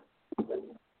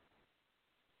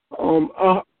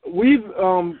 We've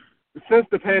since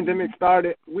the pandemic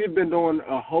started, we've been doing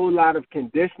a whole lot of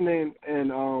conditioning,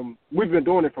 and we've been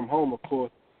doing it from home, of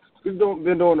course. We've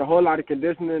been doing a whole lot of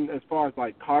conditioning as far as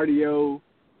cardio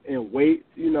and weights,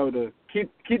 to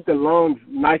keep the lungs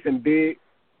nice and big.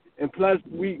 And plus,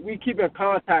 we keep in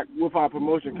contact with our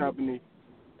promotion company,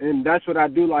 and that's what I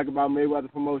do like about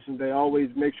Mayweather Promotions. They always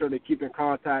make sure they keep in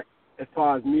contact as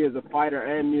far as me as a fighter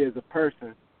and me as a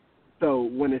person. So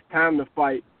when it's time to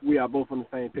fight, we are both on the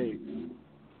same page.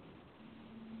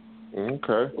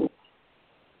 Okay.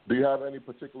 Do you have any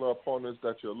particular opponents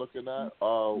that you're looking at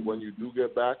when you do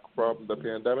get back from the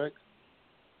pandemic?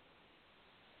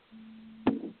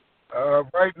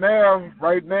 Right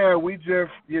now, we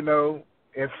just,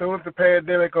 as soon as the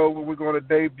pandemic over, we're going to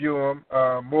debut him.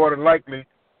 More than likely,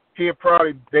 he'll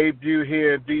probably debut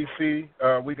here in D.C.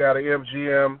 We got an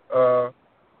MGM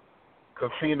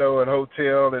casino and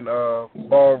hotel and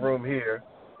ballroom here.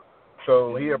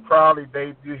 So he'll probably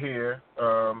debut here.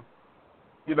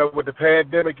 With the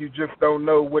pandemic, you just don't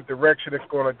know what direction it's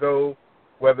going to go,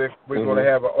 whether we're going to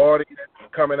have an audience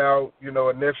coming out,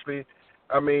 initially.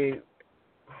 I mean,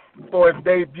 for his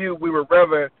debut, we would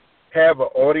rather have an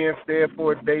audience there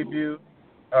for his debut.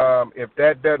 If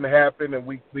that doesn't happen and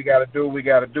we got to do what we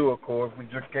got to do, of course. We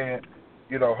just can't,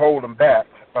 hold him back.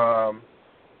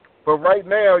 But right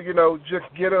now, just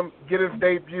get his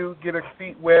debut, get his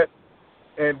feet wet,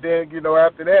 and then,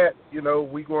 after that,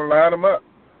 we gonna line him up.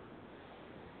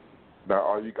 Now,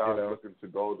 are you guys looking to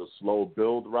go the slow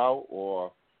build route,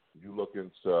 or you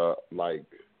looking to I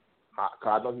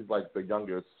know he's like the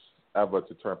youngest ever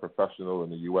to turn professional in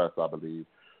the U.S., I believe.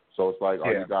 So it's like,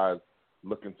 are you guys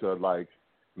looking to like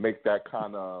make that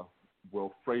kind of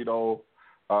Wilfredo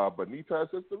Benitez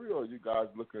history, or are you guys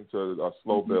looking to a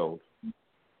slow build?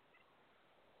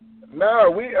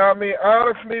 No,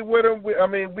 honestly, with him, we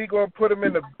gonna put him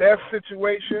in the best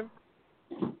situation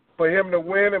for him to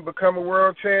win and become a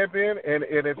world champion, and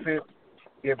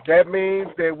if that means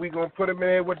that we gonna put him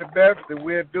in with the best, then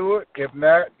we'll do it. If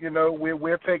not,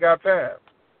 we'll take our time.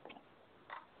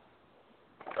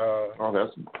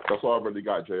 That's all I really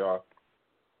got, JR.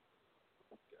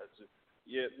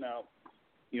 Yeah, now,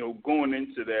 going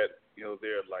into that,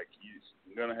 they're like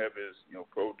he's gonna have his,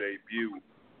 pro debut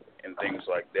and things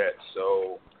like that.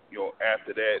 So,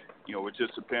 after that, it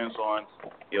just depends on,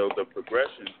 the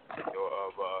progression,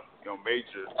 of,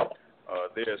 Major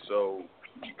there. So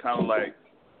you kind of like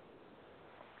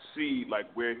see like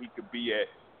where he could be at,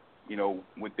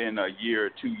 within a year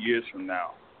or 2 years from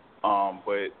now.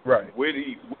 But where do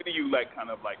you like kind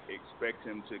of like expect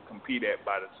him to compete at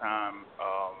by the time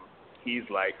he's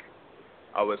like,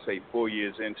 I would say 4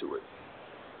 years into it?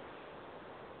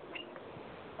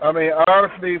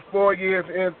 Honestly, 4 years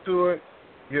into it,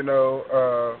 I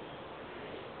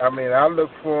look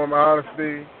for him,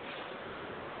 honestly,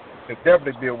 to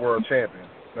definitely be a world champion.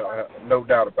 No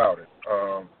doubt about it.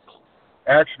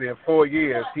 Actually, in 4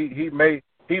 years, he may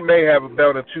have a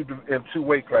belt in two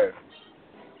weight classes.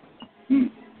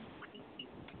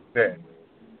 Yeah.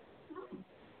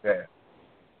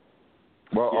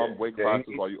 Well, weight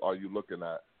classes are you looking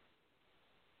at?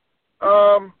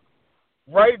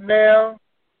 Right now,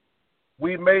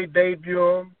 we may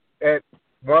debut him at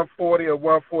 140 or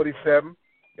 147.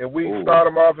 If we start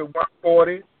him off at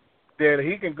 140, then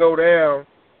he can go down.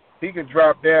 He can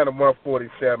drop down to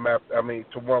 147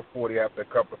 to 140 after a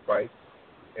couple of fights,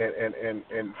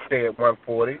 and stay at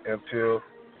 140 until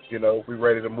we're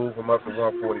ready to move him up to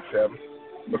 147.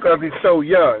 Because he's so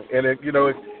young, and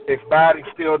his body's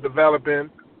still developing.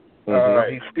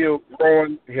 He's still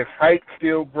growing. His height's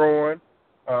still growing.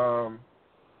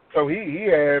 So he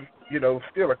has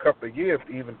still a couple of years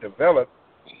to even develop,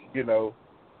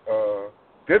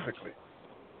 physically.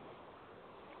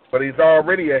 But he's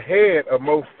already ahead of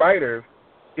most fighters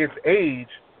his age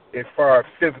as far as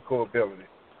physical ability.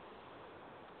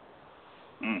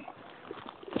 And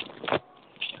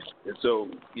so,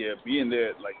 being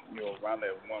there, like, around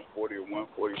that 140 or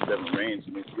 147 range,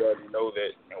 you already know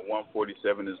that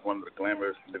 147 is one of the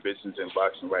glamorous divisions in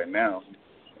boxing right now.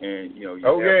 And, you have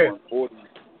 140,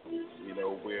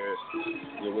 where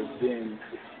it's been,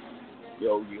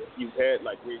 you've had,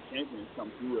 like, great champions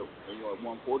come through at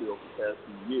 140 over the past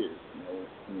few years.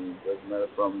 It doesn't matter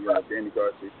from, Danny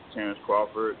Garcia, Terrence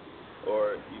Crawford,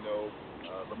 or,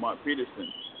 Lamont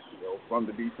Peterson, from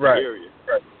the D.C. area.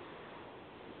 Right.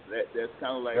 That's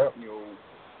kind of like,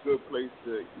 good place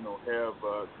to, have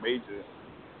Major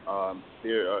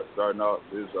there starting out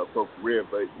his pro career.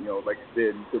 But, like I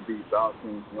said, he could be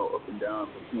bouncing, up and down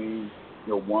between,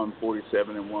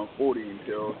 147 and 140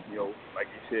 until, like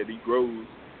you said, he grows,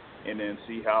 and then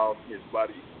see how his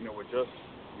body, adjusts,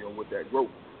 with that growth.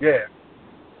 Yeah,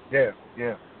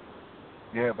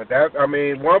 but that,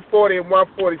 140 and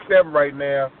 147 right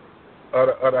now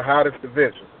are the hottest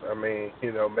divisions.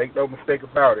 Make no mistake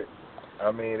about it.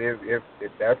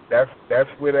 That's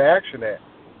where the action at,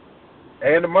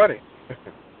 and the money.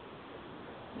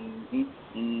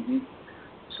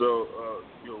 So,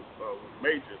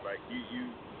 Major, like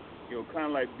you kind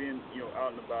of like being,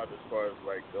 out and about as far as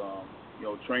like,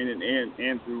 training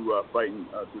and through fighting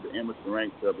through the amateur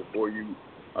ranks before you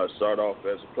start off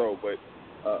as a pro. But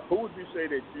who would you say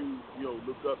that you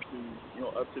look up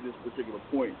to, up to this particular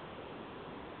point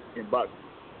in boxing?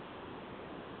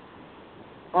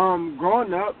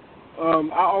 Growing up,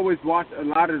 I always watched a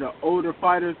lot of the older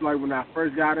fighters. Like when I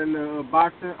first got into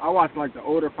boxing, I watched like the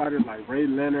older fighters like Ray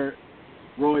Leonard,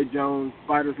 Roy Jones,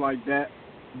 fighters like that.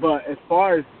 But as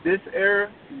far as this era,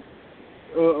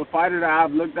 a fighter that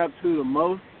I've looked up to the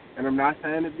most, and I'm not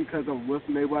saying it because I'm with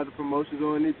Mayweather Promotions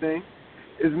or anything,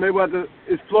 is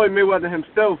Floyd Mayweather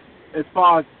himself. As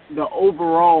far as the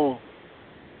overall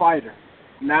fighter,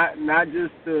 not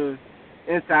just the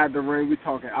inside the ring, we're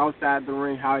talking outside the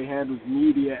ring, how he handles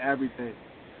media, everything.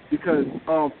 Because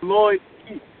Floyd,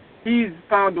 he's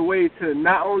found a way to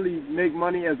not only make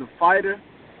money as a fighter,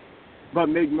 but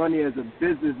make money as a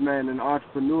businessman and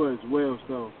entrepreneur as well.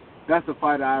 So that's a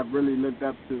fighter I've really looked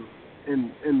up to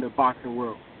in the boxing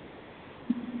world.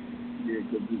 Yeah,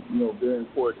 because very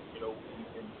important. In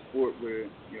sport where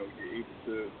you're able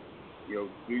to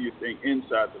do your thing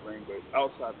inside the ring, but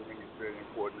outside the ring is very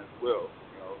important as well.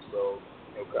 So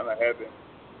kind of having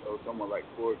someone like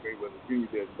Floyd Mayweather Jr.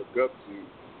 that look up to,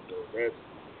 that's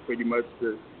pretty much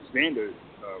the standard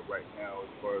right now as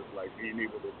far as like being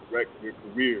able to direct your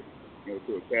career,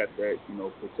 to a path that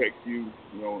protects you,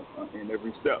 in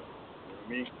every step. You know what I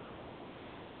mean?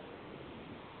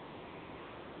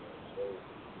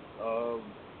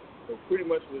 So pretty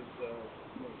much was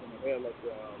gonna have like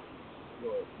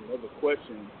another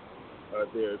question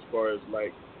there as far as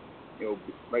like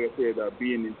like I said,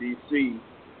 being in DC,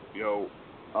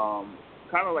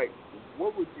 kind of like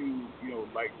what would you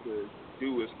like to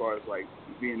do as far as like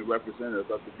being the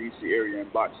representative of the DC area in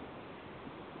boxing?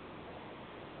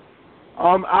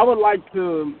 I would like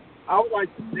to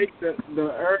make the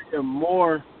area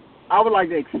more. I would like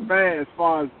to expand as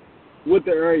far as what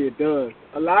the area does.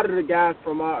 A lot of the guys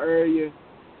from our area,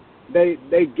 they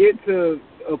get to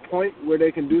a point where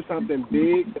they can do something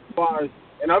big as far as,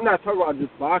 and I'm not talking about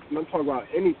just boxing, I'm talking about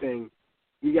anything.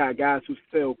 We got guys who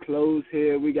sell clothes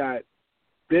here, we got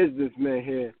businessmen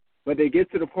here, but they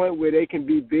get to the point where they can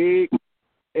be big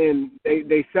and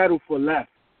they settle for less.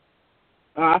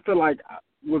 I feel like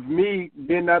with me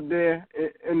being up there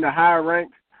in the higher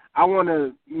ranks, I want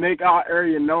to make our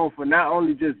area known for not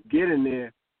only just getting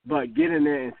there, but getting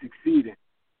there and succeeding.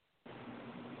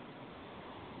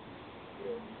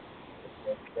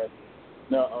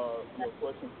 Now,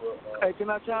 question for. Hey, can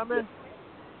I chime in?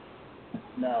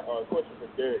 Now, question for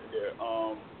Derek there.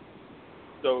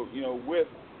 So with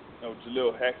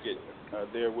Jaleel Hackett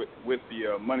there with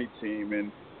the money team,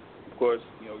 and of course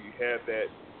you have that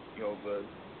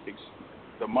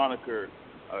the moniker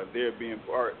there being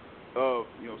part of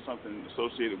something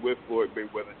associated with Floyd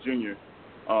Mayweather Jr.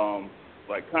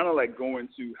 Like kind of like going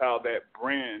to how that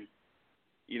brand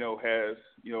has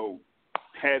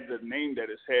had the name that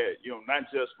it's had, not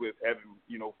just with having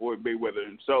Floyd Mayweather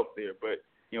himself there, but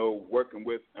working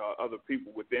with other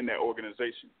people within that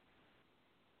organization.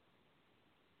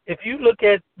 If you look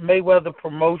at Mayweather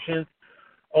Promotions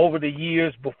over the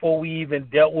years before we even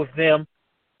dealt with them,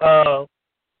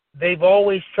 they've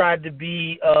always tried to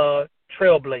be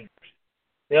trailblazers.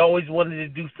 They always wanted to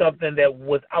do something that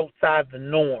was outside the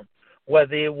norm,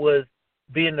 whether it was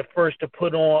being the first to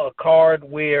put on a card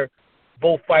where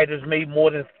both fighters made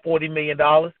more than $40 million.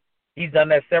 He's done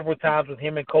that several times with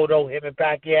him and Cotto, him and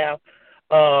Pacquiao.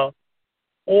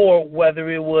 Or whether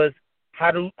it was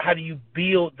how do you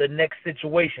build the next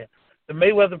situation. The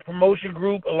Mayweather Promotion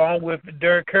Group, along with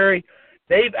Derek Curry,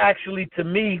 they've actually, to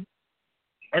me,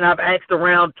 and I've asked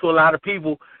around to a lot of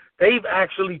people, they've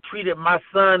actually treated my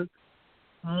son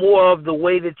more of the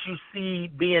way that you see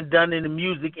being done in the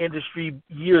music industry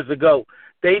years ago.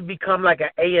 They've become like an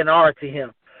A&R to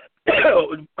him.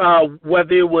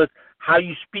 Whether it was how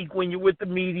you speak when you're with the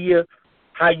media,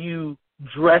 how you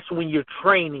dress when you're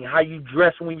training, how you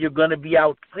dress when you're going to be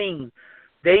out seen.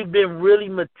 They've been really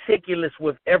meticulous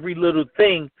with every little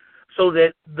thing so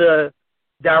that the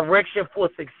direction for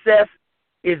success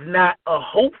is not a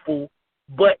hopeful,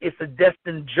 but it's a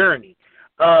destined journey.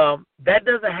 That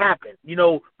doesn't happen.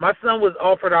 My son was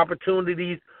offered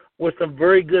opportunities with some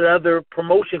very good other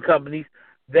promotion companies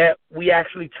that we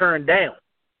actually turned down.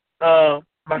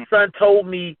 My son told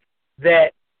me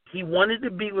that he wanted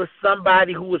to be with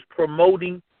somebody who was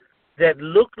promoting that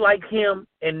looked like him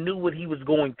and knew what he was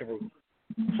going through.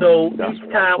 So each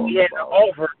time we had an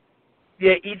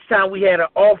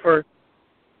offer,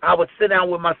 I would sit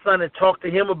down with my son and talk to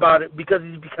him about it because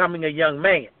he's becoming a young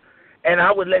man. And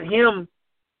I would let him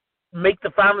make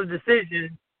the final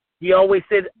decision. He always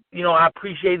said, I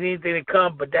appreciate anything that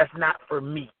comes, but that's not for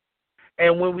me.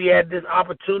 And when we had this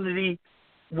opportunity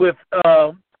with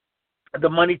the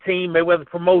money team, Mayweather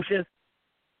Promotions,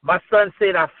 my son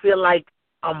said, I feel like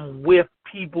I'm with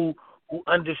people who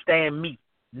understand me,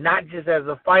 not just as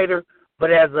a fighter,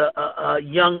 but as a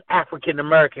young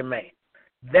African-American man.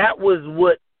 That was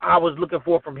what I was looking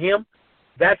for from him.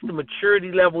 That's the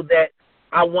maturity level that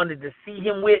I wanted to see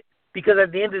him with, because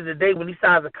at the end of the day, when he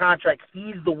signs a contract,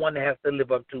 he's the one that has to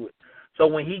live up to it. So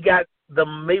when he got the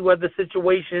Mayweather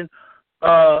situation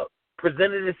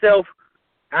presented itself,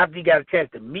 after he got a chance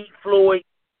to meet Floyd,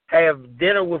 have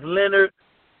dinner with Leonard,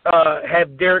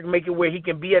 have Derek make it where he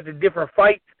can be at the different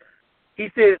fights, he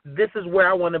said, this is where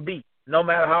I want to be. No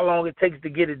matter how long it takes to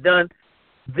get it done,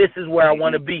 this is where I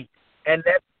want to be. And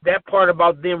that part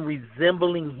about them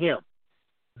resembling him,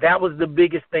 that was the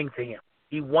biggest thing to him.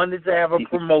 He wanted to have a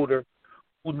promoter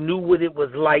who knew what it was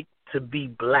like to be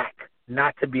black,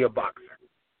 not to be a boxer.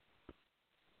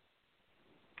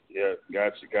 Yeah,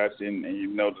 gotcha. And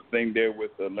the thing there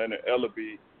with Leonard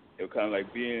Ellaby, kind of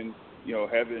like being,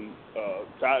 having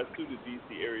ties to the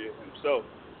D.C. area himself,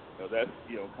 that's,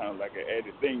 kind of like an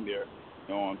added thing there,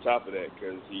 on top of that,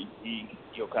 because he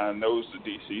kind of knows the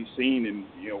D.C. scene and,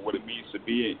 what it means to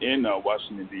be in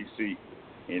Washington, D.C.,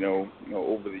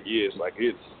 over the years. Like,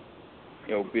 it's,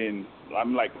 been,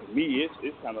 I'm like, for me,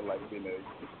 it's kind of like been a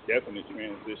definite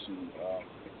transition,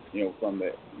 from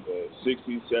the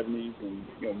 60s, 70s,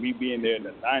 and, me being there in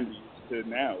the 90s to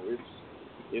now,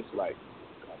 it's like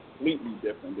completely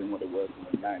different than what it was in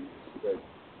the 90s. But,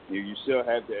 you still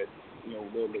have that,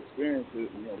 little experiences,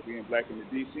 being black in the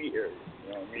D.C. area,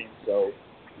 you know what I mean? So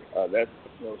that's,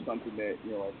 something that,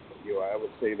 I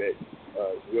would say that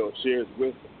Will shares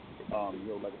with,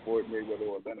 like a Floyd Mayweather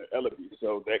or Leonard Ellaby.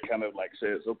 So that kind of like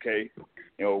says, okay,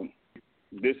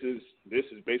 this is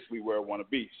basically where I want to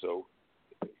be. So,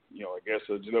 I guess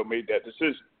Jaleel made that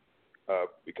decision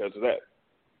because of that.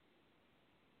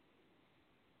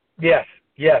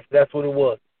 Yes, that's what it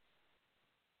was.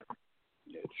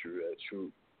 Yeah, true. That's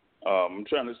true. I'm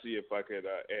trying to see if I could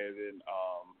add in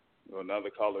another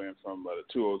caller in from the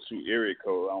 202 area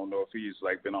code. I don't know if he's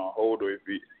like been on hold or if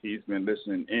he's been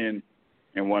listening in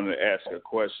and wanted to ask a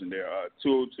question there.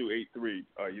 20283,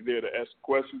 are you there to ask a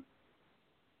question?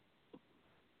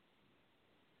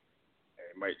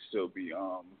 It might still be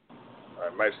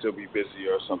busy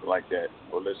or something like that,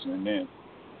 or listening in.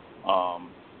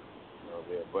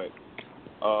 But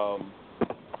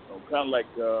kind of like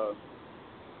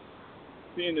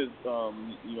seeing as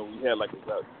we had like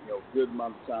about good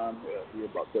amount of time here,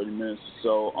 about 30 minutes.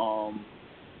 So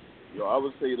I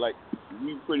would say like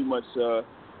we pretty much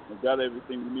got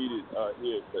everything we needed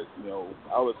here. But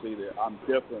I would say that I'm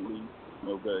definitely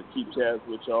gonna keep tabs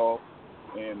with y'all.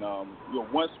 And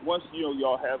once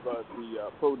y'all have the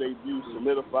pro debut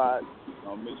solidified,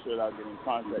 make sure that I get in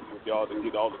contact with y'all to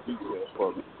get all the details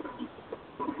for me.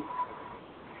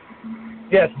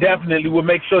 Yes, definitely. We'll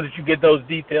make sure that you get those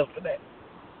details for that.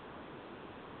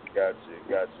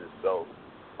 Gotcha. So,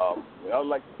 I would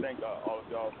like to thank all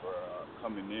of y'all for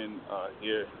coming in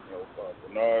here.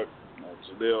 Bernard,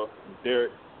 Jaleel,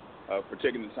 Derek, for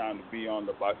taking the time to be on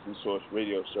the Boxing Source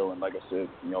radio show. And like I said,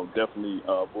 definitely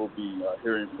we'll be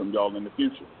hearing from y'all in the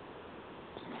future.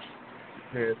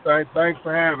 Yeah, thanks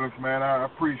for having us, man. I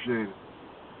appreciate it.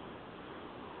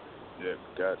 Yeah,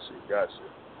 gotcha.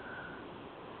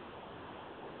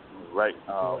 Right,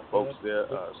 folks there.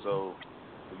 So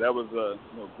that was a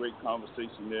great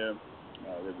conversation there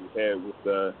that we had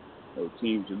with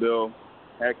Team Jaleel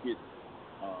Hackett.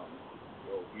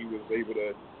 He was able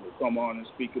to come on and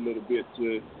speak a little bit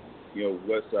to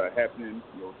what's happening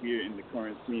here in the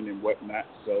current scene and whatnot.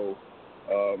 So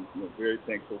very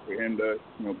thankful for him to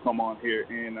come on here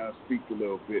and speak a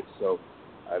little bit. So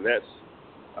that's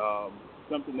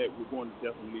something that we're going to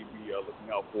definitely be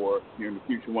looking out for here in the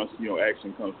future once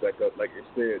action comes back up. Like I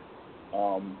said,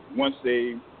 once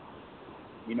they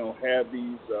have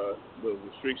these the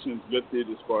restrictions lifted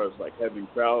as far as like having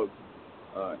crowds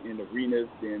in arenas,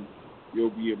 then you'll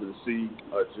be able to see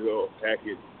Jaleel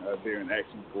Hackett there in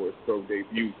action for his pro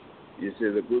debut. It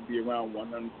says it will be around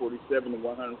 147 to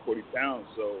 140 pounds,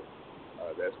 so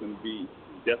that's going to be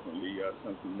definitely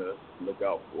something to look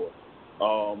out for.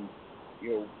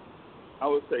 I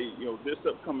would say, this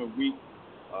upcoming week,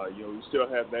 we still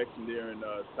have action there in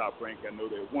Top Rank. I know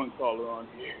that one caller on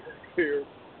here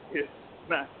is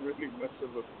not really much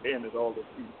of a fan at all of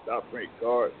these Top Rank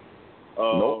cards.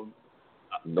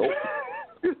 Nope.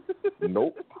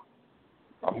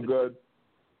 I'm good.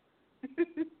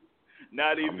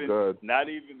 Not even the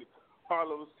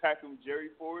Carlos Takam Jerry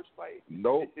Forrest fight.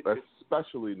 Nope,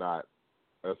 especially not.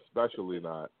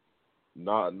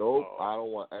 Nope. I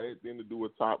don't want anything to do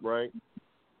with Top Rank.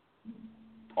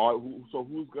 So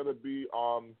who's gonna be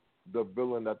the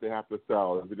villain that they have to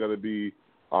sell? Is it gonna be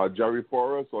Jerry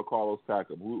Forrest or Carlos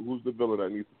Takam? Who's the villain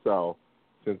that needs to sell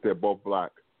since they're both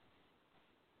black?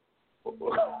 I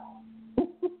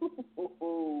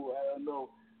don't know.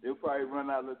 They'll probably run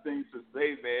out of things to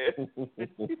say, man.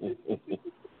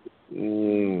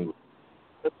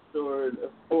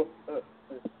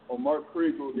 Or Mark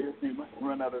Kriegel, they might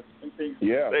run out of things to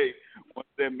say once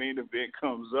that main event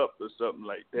comes up or something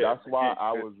like that. That's why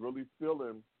I was really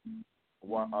feeling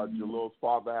what Jaleel's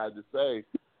father had to say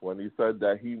when he said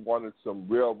that he wanted some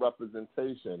real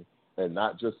representation and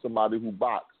not just somebody who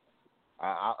boxed.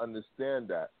 I understand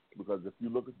that, because if you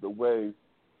look at the way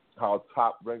how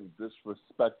Top Rank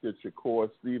disrespected Shakur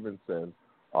Stevenson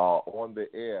on the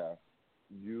air,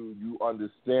 you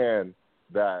understand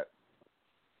that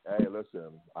Hey,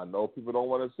 listen, I know people don't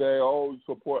want to say, oh,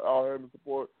 support Al Hammond,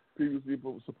 support PBC,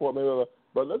 support Mayweather.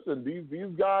 But listen, these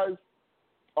guys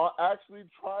are actually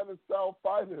trying to sell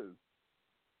fighters.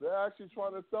 They're actually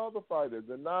trying to sell the fighters.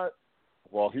 They're not,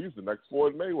 well, he's the next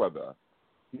Floyd Mayweather.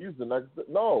 He's the next.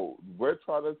 No, we're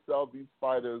trying to sell these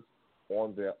fighters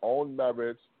on their own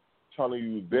merits, trying to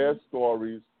use their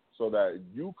stories so that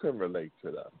you can relate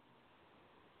to them.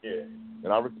 Yeah.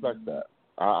 And I respect that.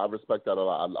 I respect that a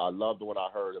lot. I loved when I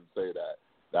heard him say that.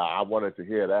 Now, I wanted to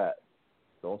hear that.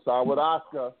 Don't sign with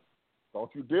Oscar. Don't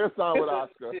you dare sign with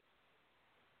Oscar.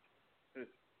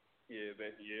 Yeah,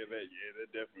 that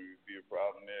definitely would be a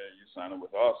problem there. You sign up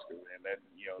with Oscar, and that's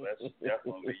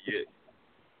definitely it.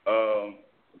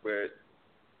 But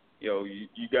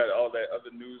you got all that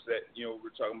other news that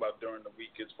we're talking about during the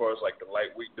week as far as like the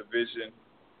lightweight division.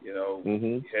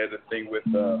 You had a thing with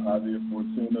Javier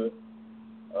Fortuna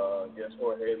against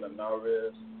Jorge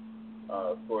Linares.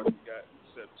 Of course, we got in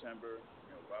September,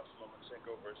 Vasyl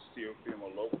Lomachenko versus Teofimo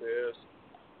Lopez,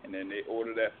 and then they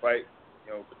ordered that fight,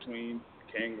 between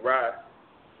King Rai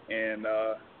and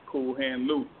Cool Hand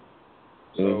Luke.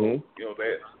 So,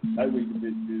 that lightweight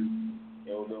division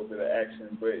is, a little bit of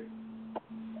action, but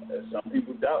some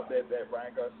people doubt that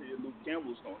Ryan Garcia, Luke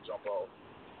Campbell's going to jump off.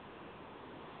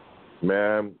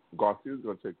 Man, Garcia's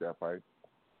going to take that fight.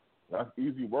 That's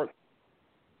easy work.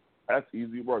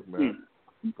 Man.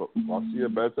 Garcia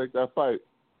better take that fight.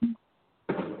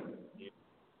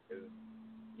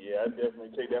 Yeah, I'd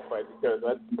definitely take that fight because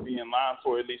I'd be in line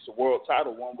for at least a world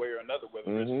title one way or another,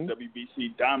 whether it's the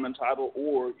WBC Diamond title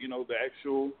or, the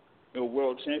actual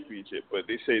world championship. But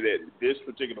they say that this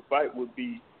particular fight would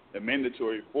be the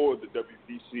mandatory for the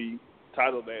WBC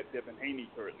title that Devin Haney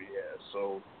currently has.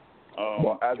 So,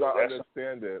 well, as I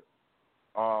understand it,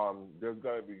 there's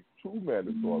going to be two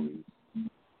mandatories.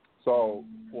 So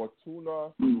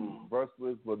Fortuna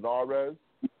versus Linares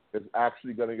is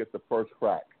actually going to get the first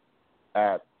crack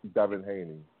at Devin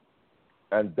Haney.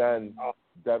 And then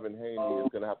Devin Haney is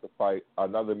going to have to fight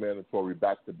another mandatory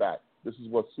back-to-back. This is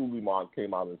what Suleiman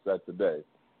came out and said today.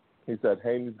 He said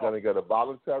Haney's going to get a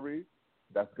voluntary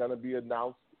that's going to be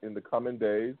announced in the coming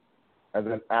days. And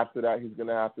then after that, he's going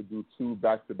to have to do two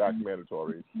back-to-back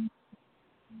mandatories.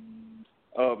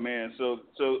 Oh man, so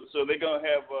they're gonna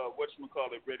have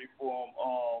whatchamacallit ready for him,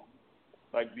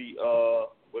 like the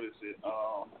what is it,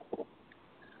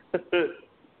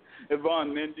 Yvonne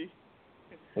Mendy.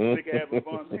 They can have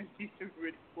Yvonne Mendy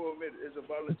ready for him as a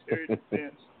voluntary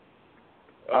defense.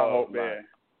 I hope man.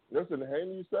 Not. Listen,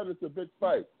 Haney said it's a big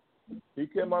fight. He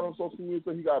came out on social media and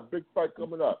said he got a big fight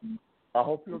coming up. I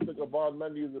hope you don't think Yvonne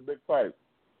Mendy is a big fight.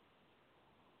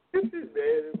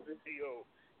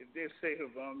 If they say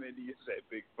Yvonne Mendy is that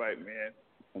big fight, man,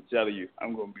 I'm telling you,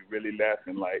 I'm going to be really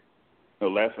laughing,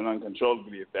 laughing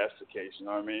uncontrollably if that's the case, you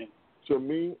know what I mean? To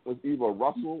me, it's either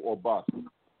Russell or bust.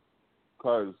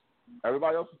 Because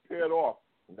everybody else is paired off.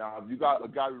 Now, if you got a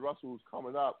Gary Russell who's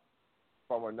coming up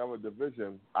from another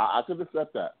division, I could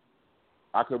accept that.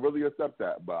 I could really accept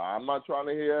that. But I'm not trying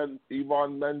to hear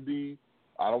Yvonne Mendy.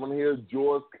 I don't want to hear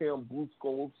George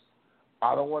Kambouskas.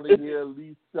 I don't want to hear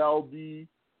Lee Selby.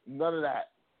 None of that.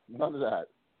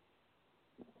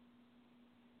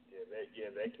 Yeah,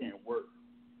 that can't work.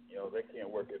 That can't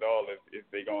work at all if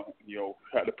they gonna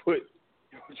try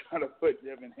to put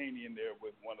Devin Haney in there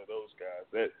with one of those guys.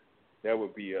 That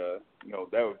would be a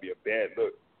bad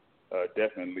look,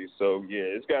 definitely. So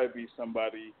yeah, it's got to be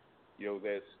somebody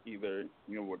that's either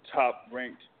a top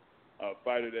ranked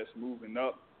fighter that's moving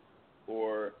up,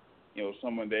 or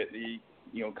someone that he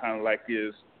kind of like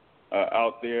is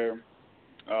out there.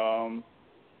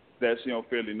 That's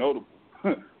fairly notable.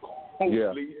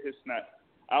 Hopefully it's not.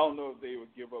 I don't know if they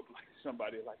would give up like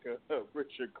somebody like a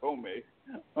Richard Gomez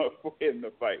for him to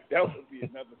fight. That would be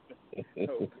another thing.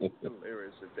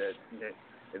 Hilarious if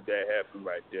that happened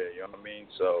right there. You know what I mean?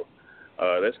 So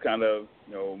that's kind of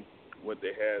what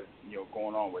they have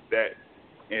going on with that.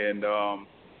 And the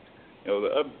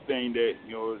other thing that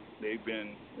they've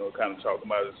been kind of talking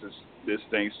about is this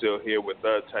thing still here with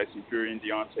Tyson Fury and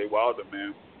Deontay Wilder,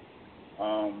 man.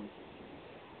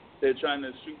 They're trying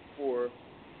to shoot for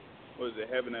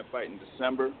having that fight in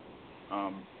December,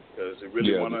 because they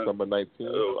really want to December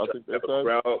 19th, I think that's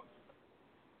crowd.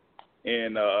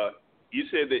 And you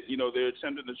said that they're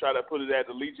attempting to try to put it at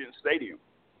Allegiant Stadium.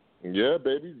 Yeah,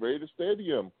 baby, Raider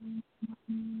Stadium.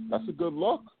 That's a good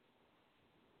look.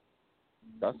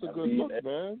 That's a good look,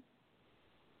 man.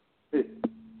 If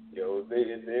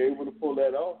they're able to pull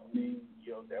that off, I mean,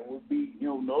 that would be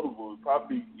notable. It would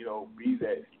probably be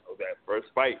that that first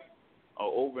fight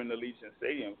over in the Allegiant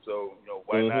Stadium. So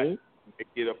why not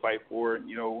get a fight for a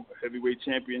heavyweight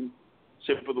championship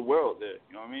ship of the world there.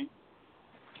 You know what I mean?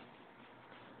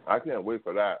 I can't wait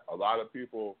for that. A lot of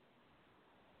people,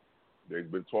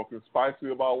 they've been talking spicy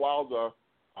about Wilder.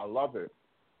 I love it.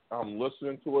 I'm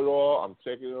listening to it all. I'm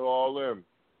taking it all in.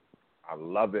 I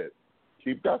love it.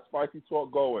 Keep that spicy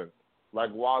talk going.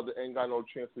 Like Wilder ain't got no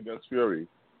chance against Fury.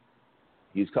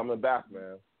 He's coming back,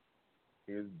 man.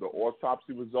 The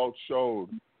autopsy results showed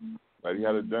that he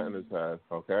had a dent in his head,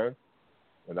 okay?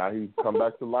 And now he's come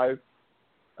back to life.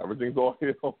 Everything's all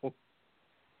healed.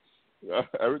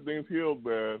 Everything's healed,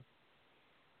 man.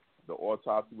 The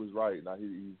autopsy was right. Now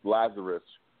he's Lazarus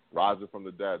rising from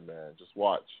the dead, man. Just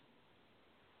watch.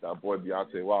 That boy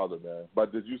Deontay Wilder, man.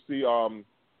 But did you see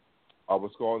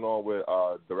what's going on with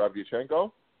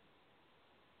Derevyanchenko?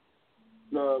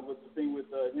 With the thing with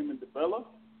him and DeBella?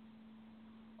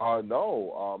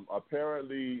 No.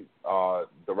 Apparently,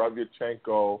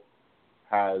 Derevyanchenko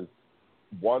has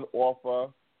one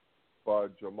offer for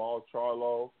Jamal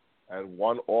Charlo and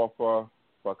one offer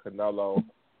for Canelo,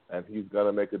 and he's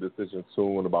gonna make a decision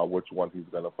soon about which one he's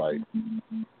gonna fight.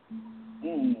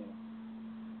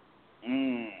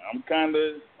 I'm kind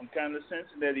of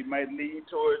sensing that he might lean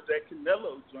towards that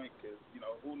Canelo joint, because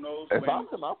who knows? If I'm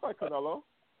him, I'll fight Canelo.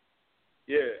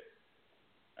 Yeah,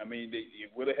 I mean they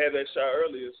would have had that shot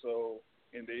earlier,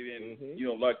 and they didn't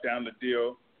lock down the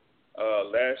deal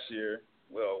last year.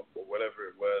 Well, or whatever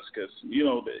it was, because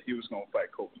that he was gonna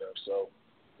fight Kovalev, so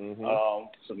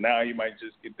so now he might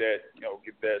just get that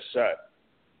shot.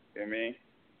 You know what I mean?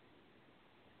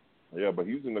 Yeah, but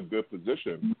he's in a good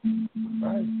position.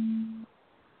 Right.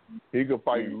 He could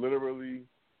fight literally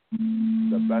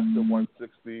the best of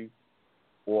 160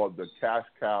 or the cash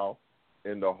cow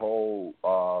in the whole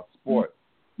sport.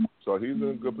 So he's in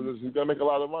a good position. He's going to make a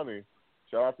lot of money.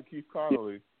 Shout out to Keith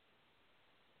Connolly.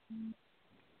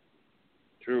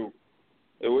 True.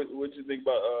 What you think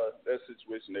about that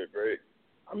situation there, Greg?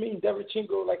 I mean,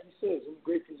 Derevyanchenko, like you said, is in a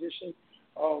great position.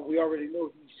 We already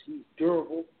know he's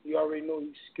durable. We already know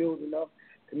he's skilled enough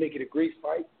to make it a great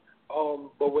fight.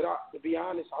 But to be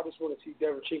honest, I just want to see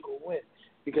Derevyanchenko win,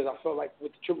 because I felt like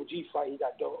with the Triple G fight, he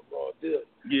got done raw good.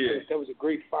 Yeah. That was a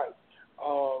great fight.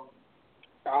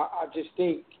 I just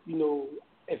think,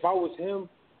 if I was him,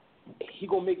 he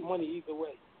going to make money either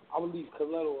way. I would leave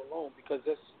Canelo alone, because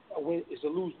it's a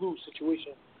lose-lose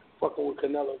situation fucking with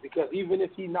Canelo, because even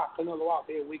if he knocked Canelo out,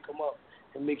 they'll wake him up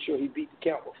and make sure he beat the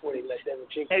count before they let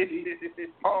Derevyanchenko beat.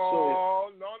 No.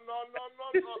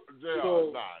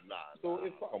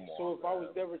 If I was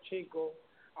Derevyanchenko,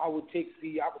 I would take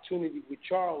the opportunity with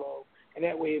Charlo, and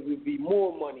that way it would be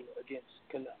more money against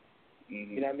Canelo.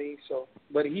 Mm-hmm. You know what I mean? So,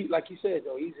 but he, like you said,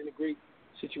 though, he's in a great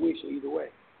situation either way.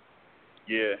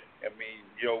 Yeah, I mean,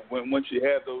 once you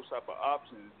have those type of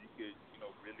options, you could,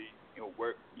 really,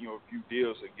 work, a few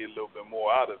deals and get a little bit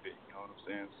more out of it. You know what I'm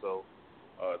saying? So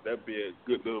that'd be a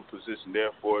good little position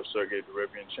there for Sergey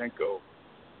Derevyanchenko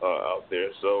out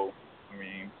there. So, I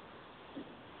mean,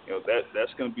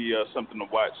 that's going to be something to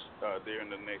watch there in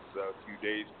the next few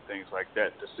days and things like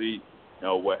that, to see,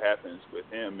 what happens with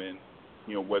him and,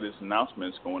 what his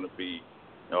announcement's going to be,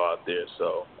 out there.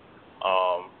 So,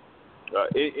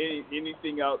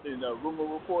 anything out in rumor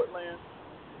report land?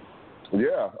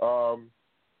 Yeah,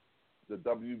 the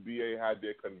WBA had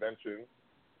their convention.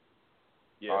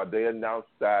 Yeah. They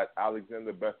announced that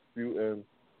Alexander Vesputin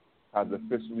has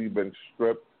officially been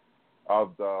stripped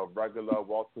of the regular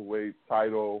welterweight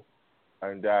title,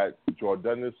 and that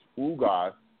Jordanis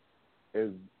Ugas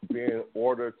is being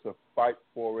ordered to fight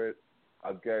for it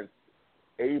against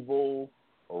Abel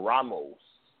Ramos.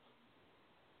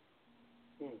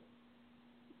 So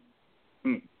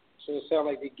it sounds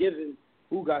like they're giving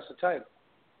Ugas a title.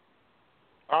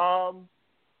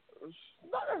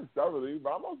 Not necessarily.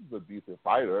 Ramos is a decent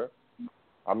fighter.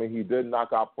 I mean, he did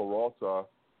knock out Peralta,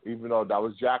 even though that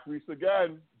was Jack Reese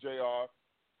again, JR.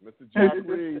 Mr. Jack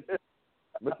Reese.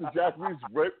 Mr. Jack Reese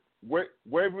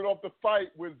waving off the fight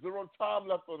with 0 time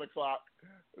left on the clock.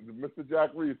 Mr.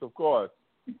 Jack Reese, of course.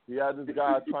 He had this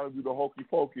guy trying to do the hokey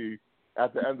pokey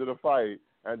at the end of the fight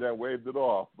and then waved it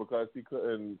off because he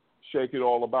couldn't shake it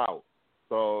all about.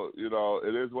 So,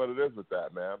 it is what it is with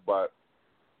that, man. But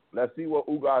let's see what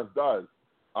Ugas does.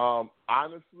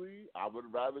 Honestly, I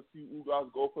would rather see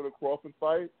Ugas go for the Crawford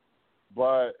fight,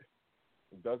 but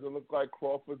it doesn't look like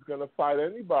Crawford's going to fight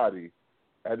anybody.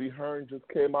 Eddie Hearn just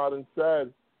came out and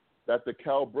said that the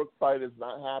Kell Brook fight is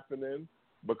not happening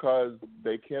because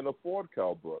they can't afford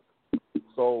Kell Brook.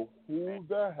 So who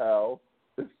the hell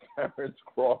is Terrence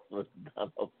Crawford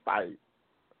going to fight?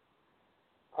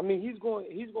 I mean, he's going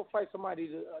to fight somebody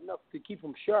enough to keep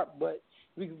him sharp, but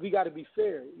we got to be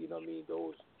fair. You know what I mean?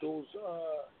 Those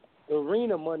the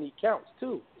arena money counts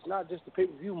too. It's not just the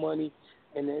pay-per-view money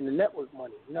and the network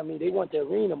money. You know what I mean? They want the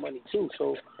arena money too.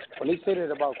 So when they say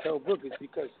that about Kell Brook, it's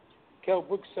because Kell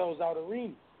Brook sells out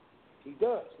arenas. He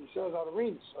does. He sells out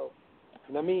arenas. So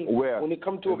you know what I mean? Where? When it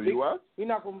comes to in a the big, US? we're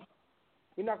not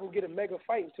gonna get a mega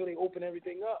fight until they open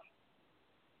everything up.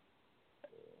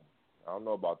 I don't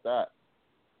know about that.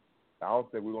 I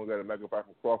don't think we're gonna get a mega fight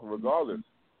from Crawford regardless.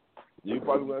 You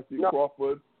probably gonna see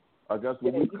Crawford against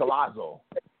Luis Collazo.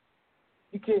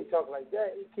 You can't talk like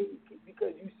that. You can't,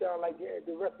 because you sound like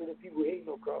the rest of the people hating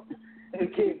on Crawford. You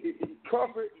can't.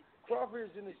 Crawford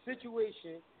is in a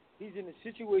situation. He's in a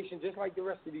situation just like the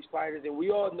rest of these fighters, and we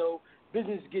all know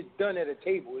business gets done at a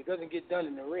table. It doesn't get done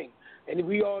in the ring, and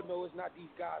we all know it's not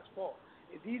these guys' fault.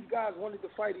 If these guys wanted to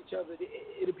fight each other,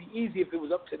 it'd be easy if it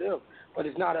was up to them, but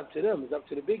it's not up to them. It's up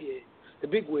to the big heads, the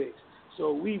big wigs.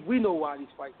 So we know why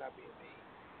these fights not being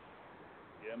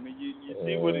made. Yeah, I mean, you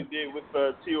see what he did with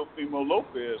Teofimo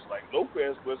Lopez. Like,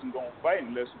 Lopez wasn't going to fight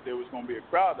unless there was going to be a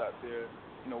crowd out there,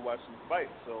 watching the fight.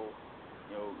 So,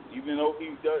 even though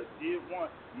he did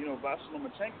want, Vasily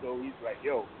Lomachenko, he's like,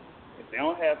 yo, if they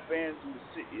don't have fans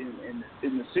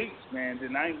in the seats, man,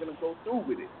 then I ain't going to go through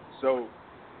with it. So,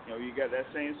 you got that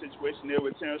same situation there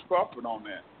with Terrence Crawford on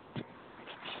that.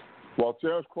 Well,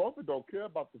 Terrence Crawford don't care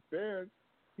about the fans.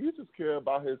 He just cares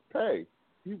about his pay.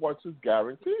 He wants his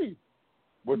guarantee,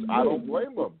 which I don't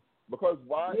blame him. Because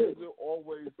why is it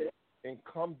always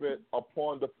incumbent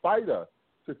upon the fighter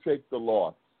to take the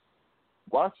loss?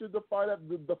 Why should the fighter?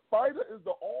 The fighter is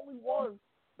the only one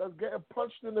that's getting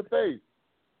punched in the face.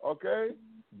 Okay?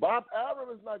 Bob Arum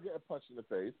is not getting punched in the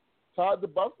face. Todd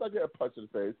DeBuff's not getting punched in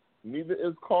the face. Neither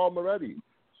is Carl Moretti.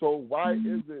 So why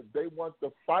is it they want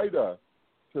the fighter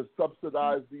to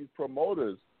subsidize these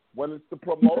promoters when it's the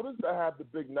promoters that have the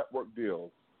big network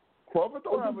deals? Crawford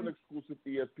don't have an exclusive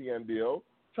ESPN deal.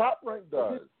 Top Rank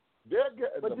does. They're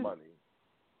getting the money.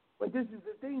 But this is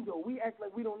the thing, though. We act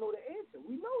like we don't know the answer.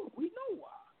 We know why.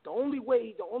 The only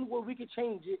way we can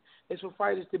change it is for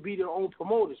fighters to be their own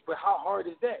promoters. But how hard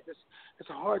is that? That's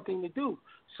a hard thing to do.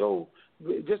 So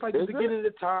just like the beginning of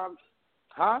the time,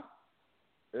 huh?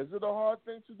 Is it a hard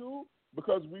thing to do?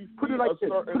 Because we put it see like a this.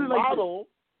 certain model.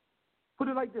 Put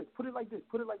it like this.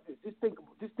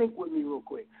 Just think with me real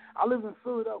quick. I live in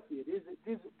Philadelphia.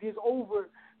 There's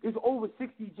over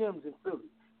 60 gyms in Philly.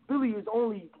 Philly is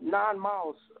only 9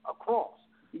 miles across.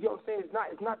 You get what I'm saying?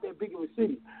 It's not that big of a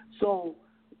city. So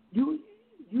you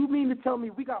mean to tell me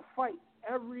we got fights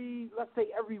every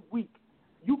week?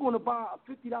 You gonna buy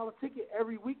a $50 ticket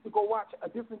every week to go watch a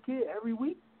different kid every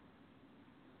week?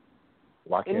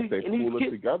 Why can't they pool it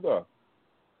together?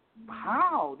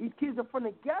 How? These kids are from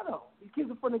the ghetto.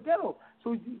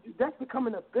 So that's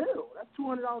becoming a bill. That's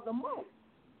 $200 a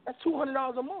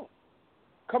month.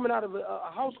 Coming out of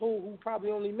a household who probably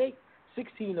only make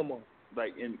 $16 a month.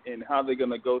 Like, and how they're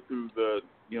gonna go through the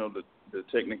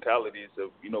technicalities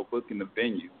of booking the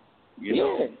venue.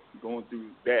 Going through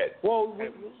that. Well,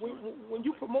 when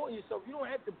you promote yourself, you don't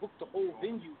have to book the whole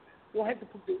venue. You don't have to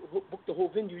book the whole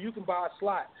venue. You can buy a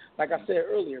slot, like I said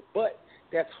earlier. But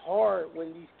that's hard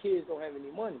when these kids don't have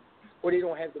any money or they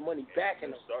don't have the money back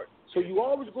in them. So you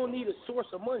always going to need a source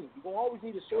of money. You're going to always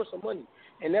need a source of money.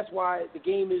 And that's why the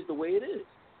game is the way it is.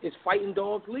 It's fighting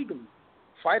dogs legally.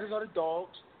 Fighters are the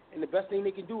dogs, and the best thing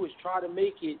they can do is try to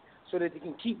make it so that they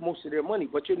can keep most of their money.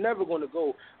 But you're never going to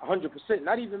go 100%.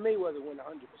 Not even Mayweather win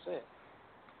 100%.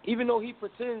 Even though he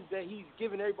pretends that he's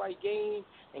giving everybody game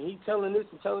and he's telling this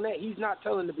and telling that, he's not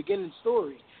telling the beginning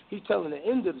story. He's telling the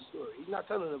end of the story. He's not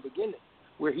telling the beginning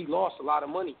where he lost a lot of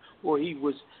money or he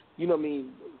was,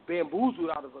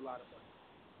 bamboozled out of a lot of money.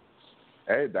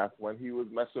 Hey, that's when he was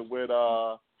messing with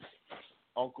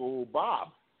Uncle Bob,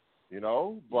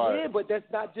 But yeah, but that's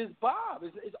not just Bob.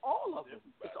 It's all of them.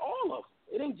 It's all of them.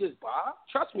 It ain't just Bob.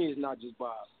 Trust me, it's not just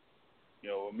Bob.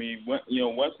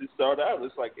 Once it started out,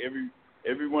 it's like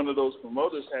every one of those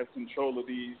promoters have control of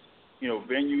these,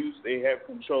 venues. They have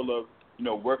control of,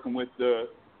 working with the,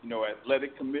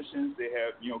 athletic commissions. They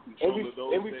have, control of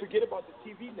those. And we forget about the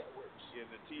TV networks. Yeah,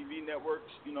 the TV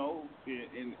networks,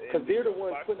 because they're the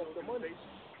ones putting up the money.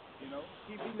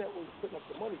 TV networks putting up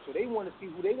the money, so they want to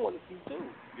see who they want to see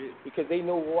too, because they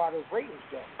know why those ratings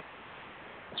go.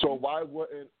 So why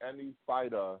wouldn't any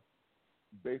fighter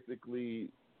basically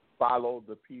follow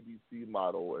the PBC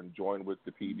model and join with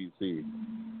the PBC?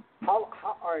 All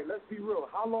right, let's be real.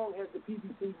 How long has the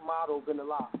PBC model been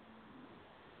alive?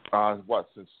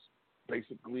 Since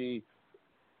basically,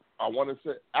 I want to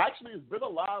say, actually, it's been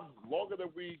alive longer than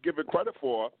we give it credit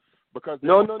for, because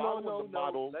no.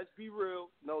 Model. Let's be real.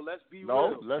 Let's be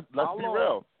real.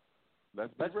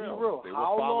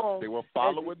 They were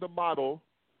following the model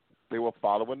they were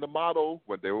following the model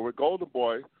when they were with Golden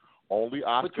Boy. Only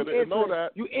Oscar didn't know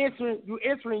that. You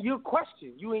answering your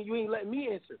question. You ain't letting me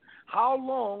answer. How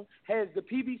long has the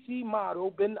PBC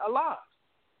model been alive?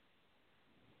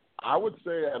 I would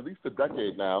say at least a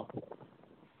decade now.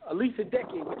 At least a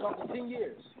decade. We're talking 10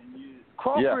 years.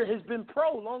 Crawford has been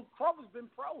Crawford's been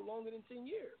pro longer than 10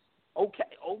 years. Okay.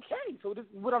 So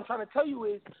what I'm trying to tell you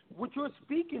is what you're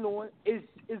speaking on is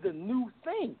a new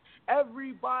thing.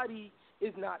 Everybody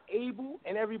is not able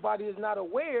and everybody is not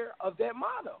aware of that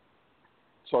motto.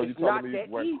 So you telling me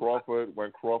when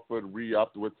Crawford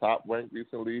re-upped with Top Rank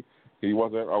recently, he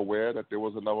wasn't aware that there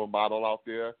was another model out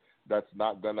there that's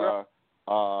not gonna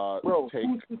take.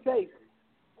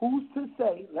 Who's to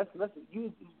say? Listen.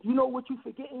 You know what you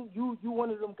forgetting? You one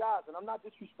of them guys, and I'm not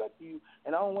disrespecting you,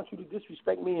 and I don't want you to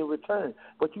disrespect me in return.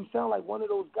 But you sound like one of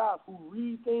those guys who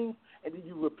read things and then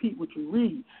you repeat what you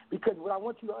read. Because what I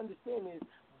want you to understand is,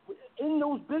 in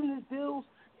those business deals,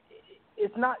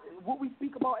 it's not what we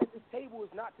speak about at this table is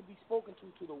not to be spoken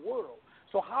to the world.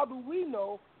 So how do we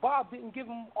know Bob didn't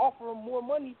offer him more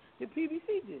money than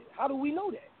PBC did? How do we know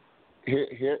that?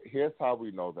 Here's how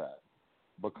we know that.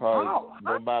 Because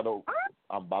no matter,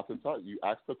 I'm about to tell you,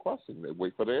 ask the question,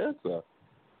 wait for the answer.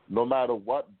 No matter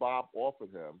what Bob offered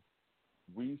him,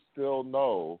 we still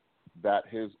know that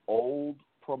his old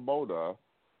promoter,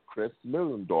 Chris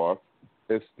Millendorf,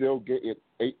 is still getting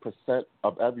 8%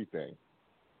 of everything.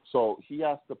 So he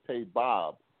has to pay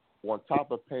Bob on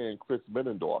top of paying Chris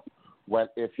Millendorf. When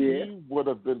if he would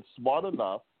have been smart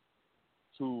enough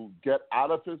to get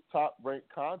out of his Top Rank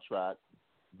contract,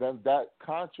 then that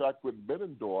contract with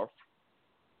Middendorf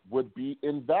would be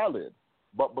invalid.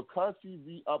 But because he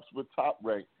re-ups with Top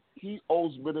Rank, he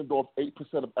owes Middendorf 8%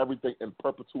 of everything in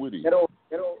perpetuity. All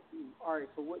right.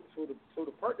 So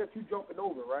the part that you jumping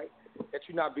over, right? That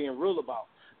you're not being real about.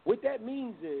 What that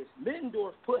means is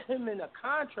Middendorf put him in a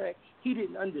contract he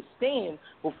didn't understand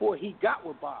before he got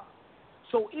with Bob.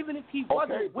 So even if he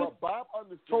wasn't with Bob,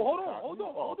 understands. So hold on.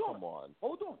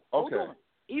 Hold on.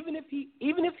 Even if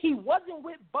he wasn't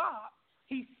with Bob,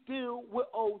 he still would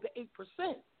owe the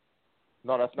 8%.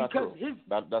 No, that's not because true.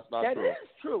 That's not true. That is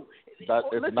true. It's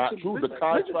not true. The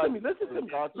contract.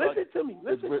 Listen to me.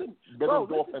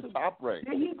 Middendorf and Top Rank.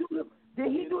 Did he do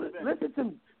this? Listen to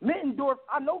me. Middendorf.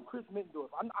 I know Chris Middendorf.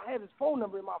 I have his phone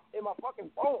number in my fucking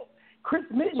phone. Chris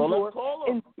Middendorf.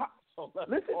 So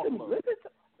let's call him.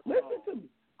 Listen to me.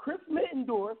 Chris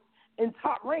Middendorf and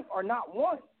Top Rank are not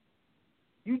one.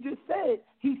 You just said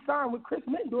he signed with Chris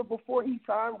Middendorf before he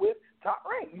signed with Top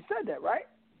Rank. You said that, right?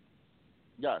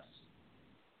 Yes.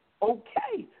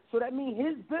 Okay. So that means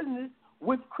his business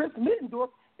with Chris Middendorf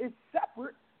is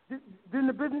separate than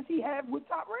the business he had with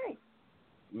Top Rank.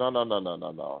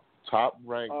 No. Top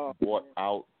Rank bought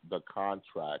out the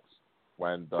contracts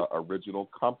when the original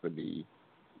company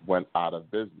went out of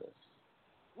business.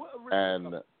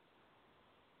 And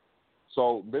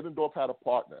so Middendorf had a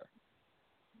partner.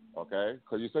 Okay,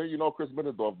 because you say you know Chris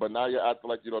Middendorf, but now you're acting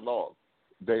like you don't know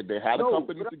him. They had a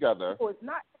company together. No, it's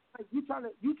not like you trying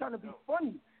to be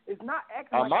funny. It's not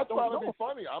acting. I'm like not trying to be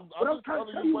funny. I'm just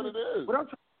telling you what it is. What I'm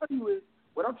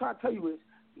trying to tell you is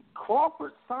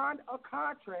Crawford signed a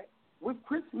contract with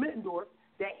Chris Middendorf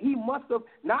that he must have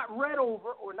not read over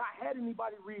or not had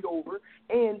anybody read over,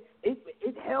 and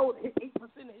it held 8%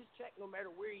 of his check no matter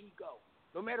where he go.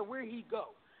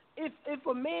 If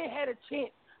a man had a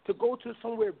chance to go to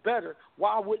somewhere better,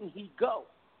 why wouldn't he go?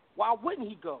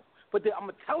 But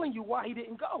I'm telling you why he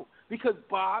didn't go. Because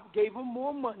Bob gave him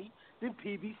more money than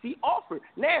PBC offered.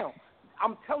 Now,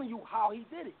 I'm telling you how he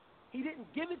did it. He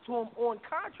didn't give it to him on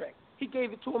contract. He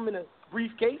gave it to him in a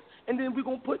briefcase, and then we're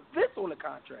going to put this on the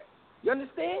contract. You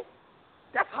understand?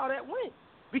 That's how that went.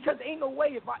 Because ain't no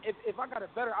way if I got a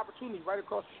better opportunity right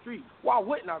across the street, why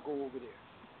wouldn't I go over there?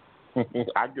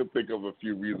 I can think of a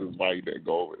few reasons why he didn't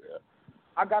go over there.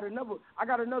 I got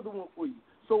another one for you.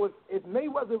 So if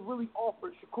Mayweather really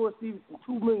offered Shakur Stevenson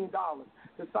 $2 million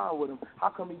to sign with him, how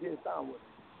come he didn't sign with him?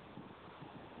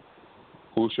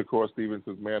 Who's Shakur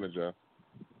Stevenson's manager?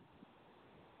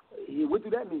 What do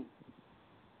that mean?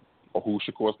 Or who's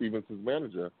Shakur Stevenson's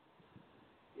manager?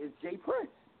 It's Jay Prince.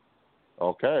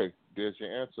 Okay, there's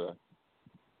your answer.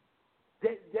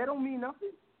 That don't mean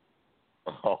nothing.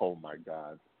 Oh my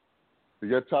God! So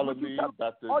you're telling me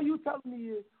that all you telling me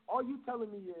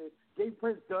is Jay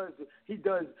Prince does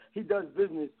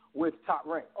business with Top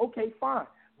Rank. Okay, fine.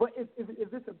 But if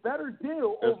it's a better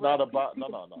deal, it's not about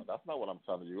no. That's not what I'm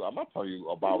telling you. I'm not telling you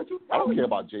about. I don't care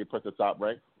about Jay Prince and Top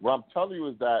Rank. What I'm telling you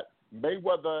is that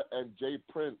Mayweather and Jay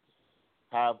Prince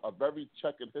have a very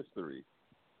checkered history,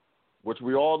 which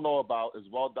we all know about, is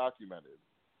well documented.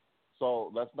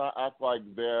 So let's not act like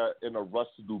they're in a rush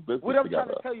to do business What I'm together.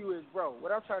 trying to tell you is,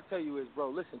 bro,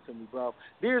 listen to me, bro.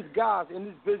 There's guys in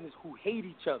this business who hate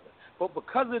each other, but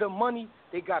because of the money,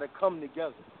 they got to come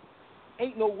together.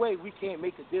 Ain't no way we can't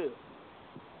make a deal.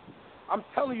 I'm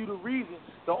telling you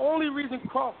the only reason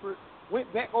Crawford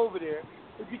went back over there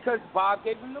is because Bob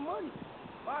gave him the money.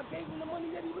 Bob gave him the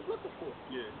money that he was looking for.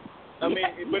 Yeah. I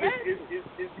mean, but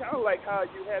it's kind of like how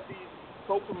you have these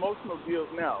co-promotional deals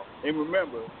now. And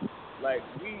remember, like,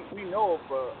 we know of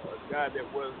a guy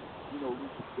that was,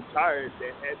 retired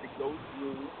that had to go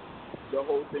through the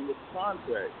whole thing with the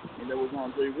contract, and that was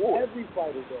Andre Ward. Every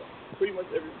fighter does. Pretty much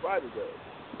every fighter does.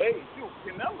 Hey, shoot,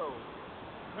 Canelo.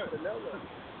 Canelo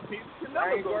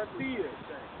Garcia.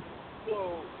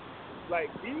 So,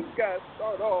 like, these guys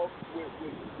start off with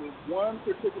one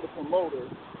particular promoter,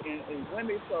 and when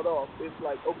they start off, it's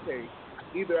like, okay,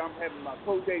 either I'm having my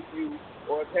pro debut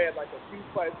or I've had like a few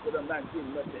fights, but I'm not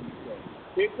getting nothing anyway.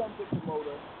 Here comes the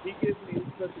promoter. He gives me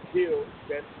such a deal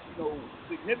that's,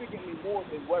 significantly more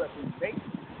than what I've been making.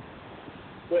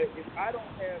 But if I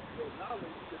don't have the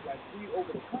knowledge to like read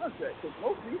over the contract, because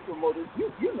most of these promoters,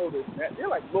 you know this, Matt,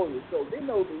 they're like lawyers, so they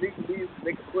know the legalese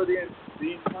they can put in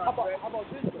these contracts. How about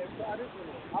this? Let's try this one.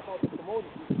 How about the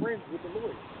promoters be friends with the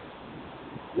lawyers?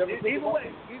 Either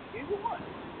way, either one.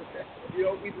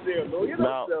 Either they're a lawyer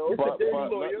themselves,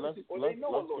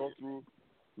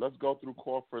 let's go through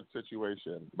Crawford's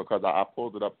situation, because I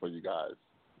pulled it up for you guys.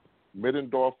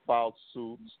 Middendorf filed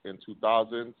suits in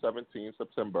 2017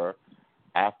 September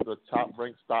after Top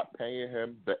Rank stopped paying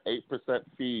him the 8%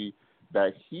 fee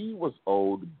that he was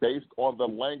owed based on the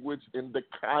language in the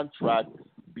contract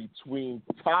between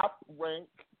Top Rank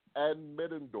and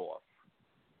Middendorf.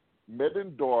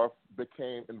 Middendorf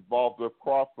became involved with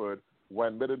Crawford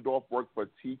when Middendorf worked for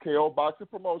TKO Boxing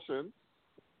Promotions,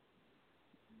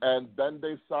 and then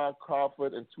they signed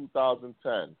Crawford in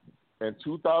 2010. In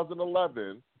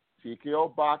 2011,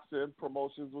 TKO Boxing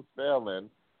Promotions was failing.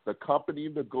 The company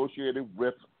negotiated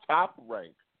with Top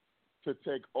Rank to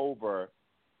take over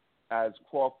as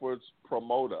Crawford's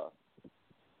promoter.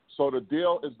 So the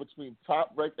deal is between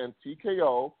Top Rank and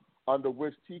TKO, under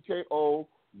which TKO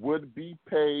would be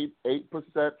paid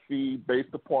 8% fee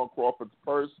based upon Crawford's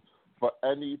purse for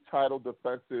any title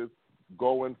defenses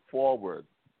going forward.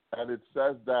 And it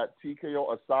says that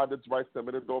TKO assigned its rights to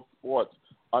Middendorf Sports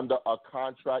under a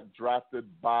contract drafted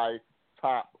by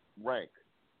Top Rank.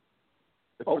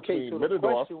 It's between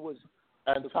Middendorf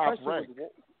and Top Rank.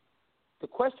 The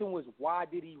question was, why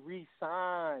did he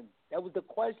re-sign? That was the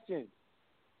question.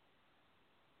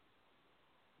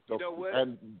 You know what?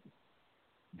 And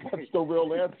that's the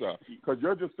real answer, because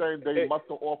you're just saying they must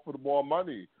have offered more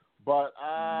money. But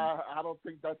I don't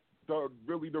think that's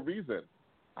really the reason.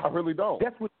 I really don't.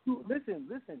 That's what you listen.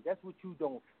 That's what you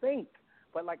don't think.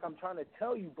 But like I'm trying to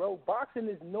tell you, bro, boxing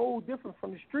is no different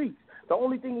from the streets. The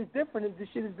only thing that's different is this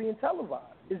shit is being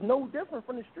televised. It's no different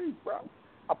from the streets, bro.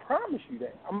 I promise you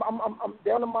that. I'm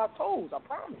down on my toes. I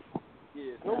promise.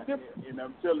 Yeah, it's no different. And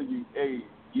I'm telling you, hey,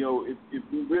 if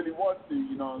we really want to,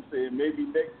 you know what I'm saying, maybe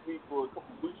next week or a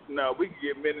couple weeks from now, we can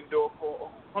get Middendorf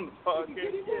on the podcast.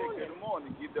 Get him on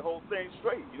and get the whole thing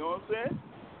straight. You know what I'm saying?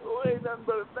 Well, ain't nothing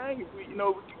but a thing if we can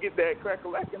get that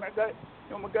crack-a-lack. And I got,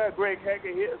 my guy Greg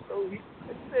Hackett here, so like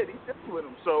I said, he's dealing with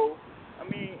him. So, I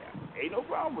mean, ain't no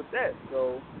problem with that.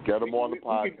 So get him on the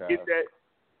podcast. We can get that.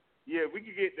 Yeah, we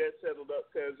can get that settled up,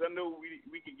 because I know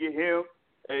we can get him.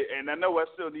 And I know I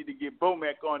still need to get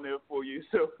Bomac on there for you.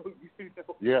 So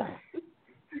yeah.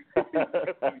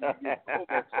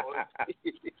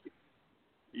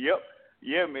 Yep.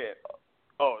 Yeah, man.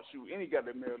 Oh shoot, and he got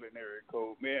the Maryland area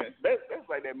code, man. That's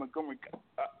like that Montgomery.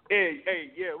 Hey,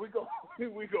 yeah, we go get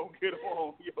him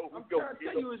on, yo. We go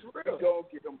get him. We go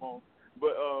get him on.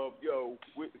 But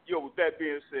with that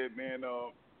being said, man,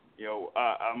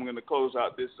 I'm gonna close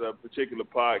out this particular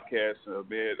podcast,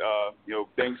 man.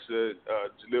 Thanks to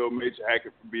Jaleel Major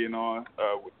Hackett for being on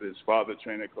with his father,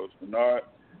 trainer Coach Bernard,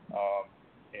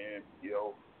 and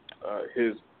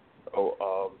his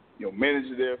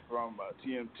manager there from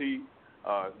TMT.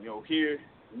 Here,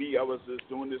 I was just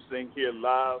doing this thing here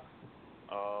live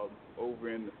over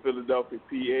in Philadelphia,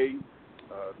 PA.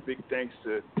 Big thanks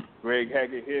to Greg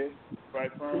Hackett here,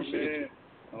 Fight Firm, man. You know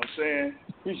what I'm saying?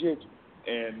 Appreciate you.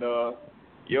 And,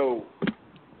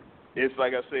 it's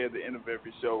like I say at the end of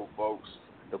every show, folks,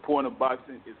 the point of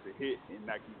boxing is to hit and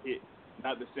not get hit,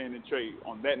 not to stand and trade.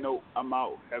 On that note, I'm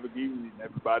out. Have a good evening,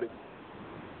 everybody.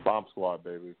 Bomb Squad,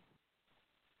 baby.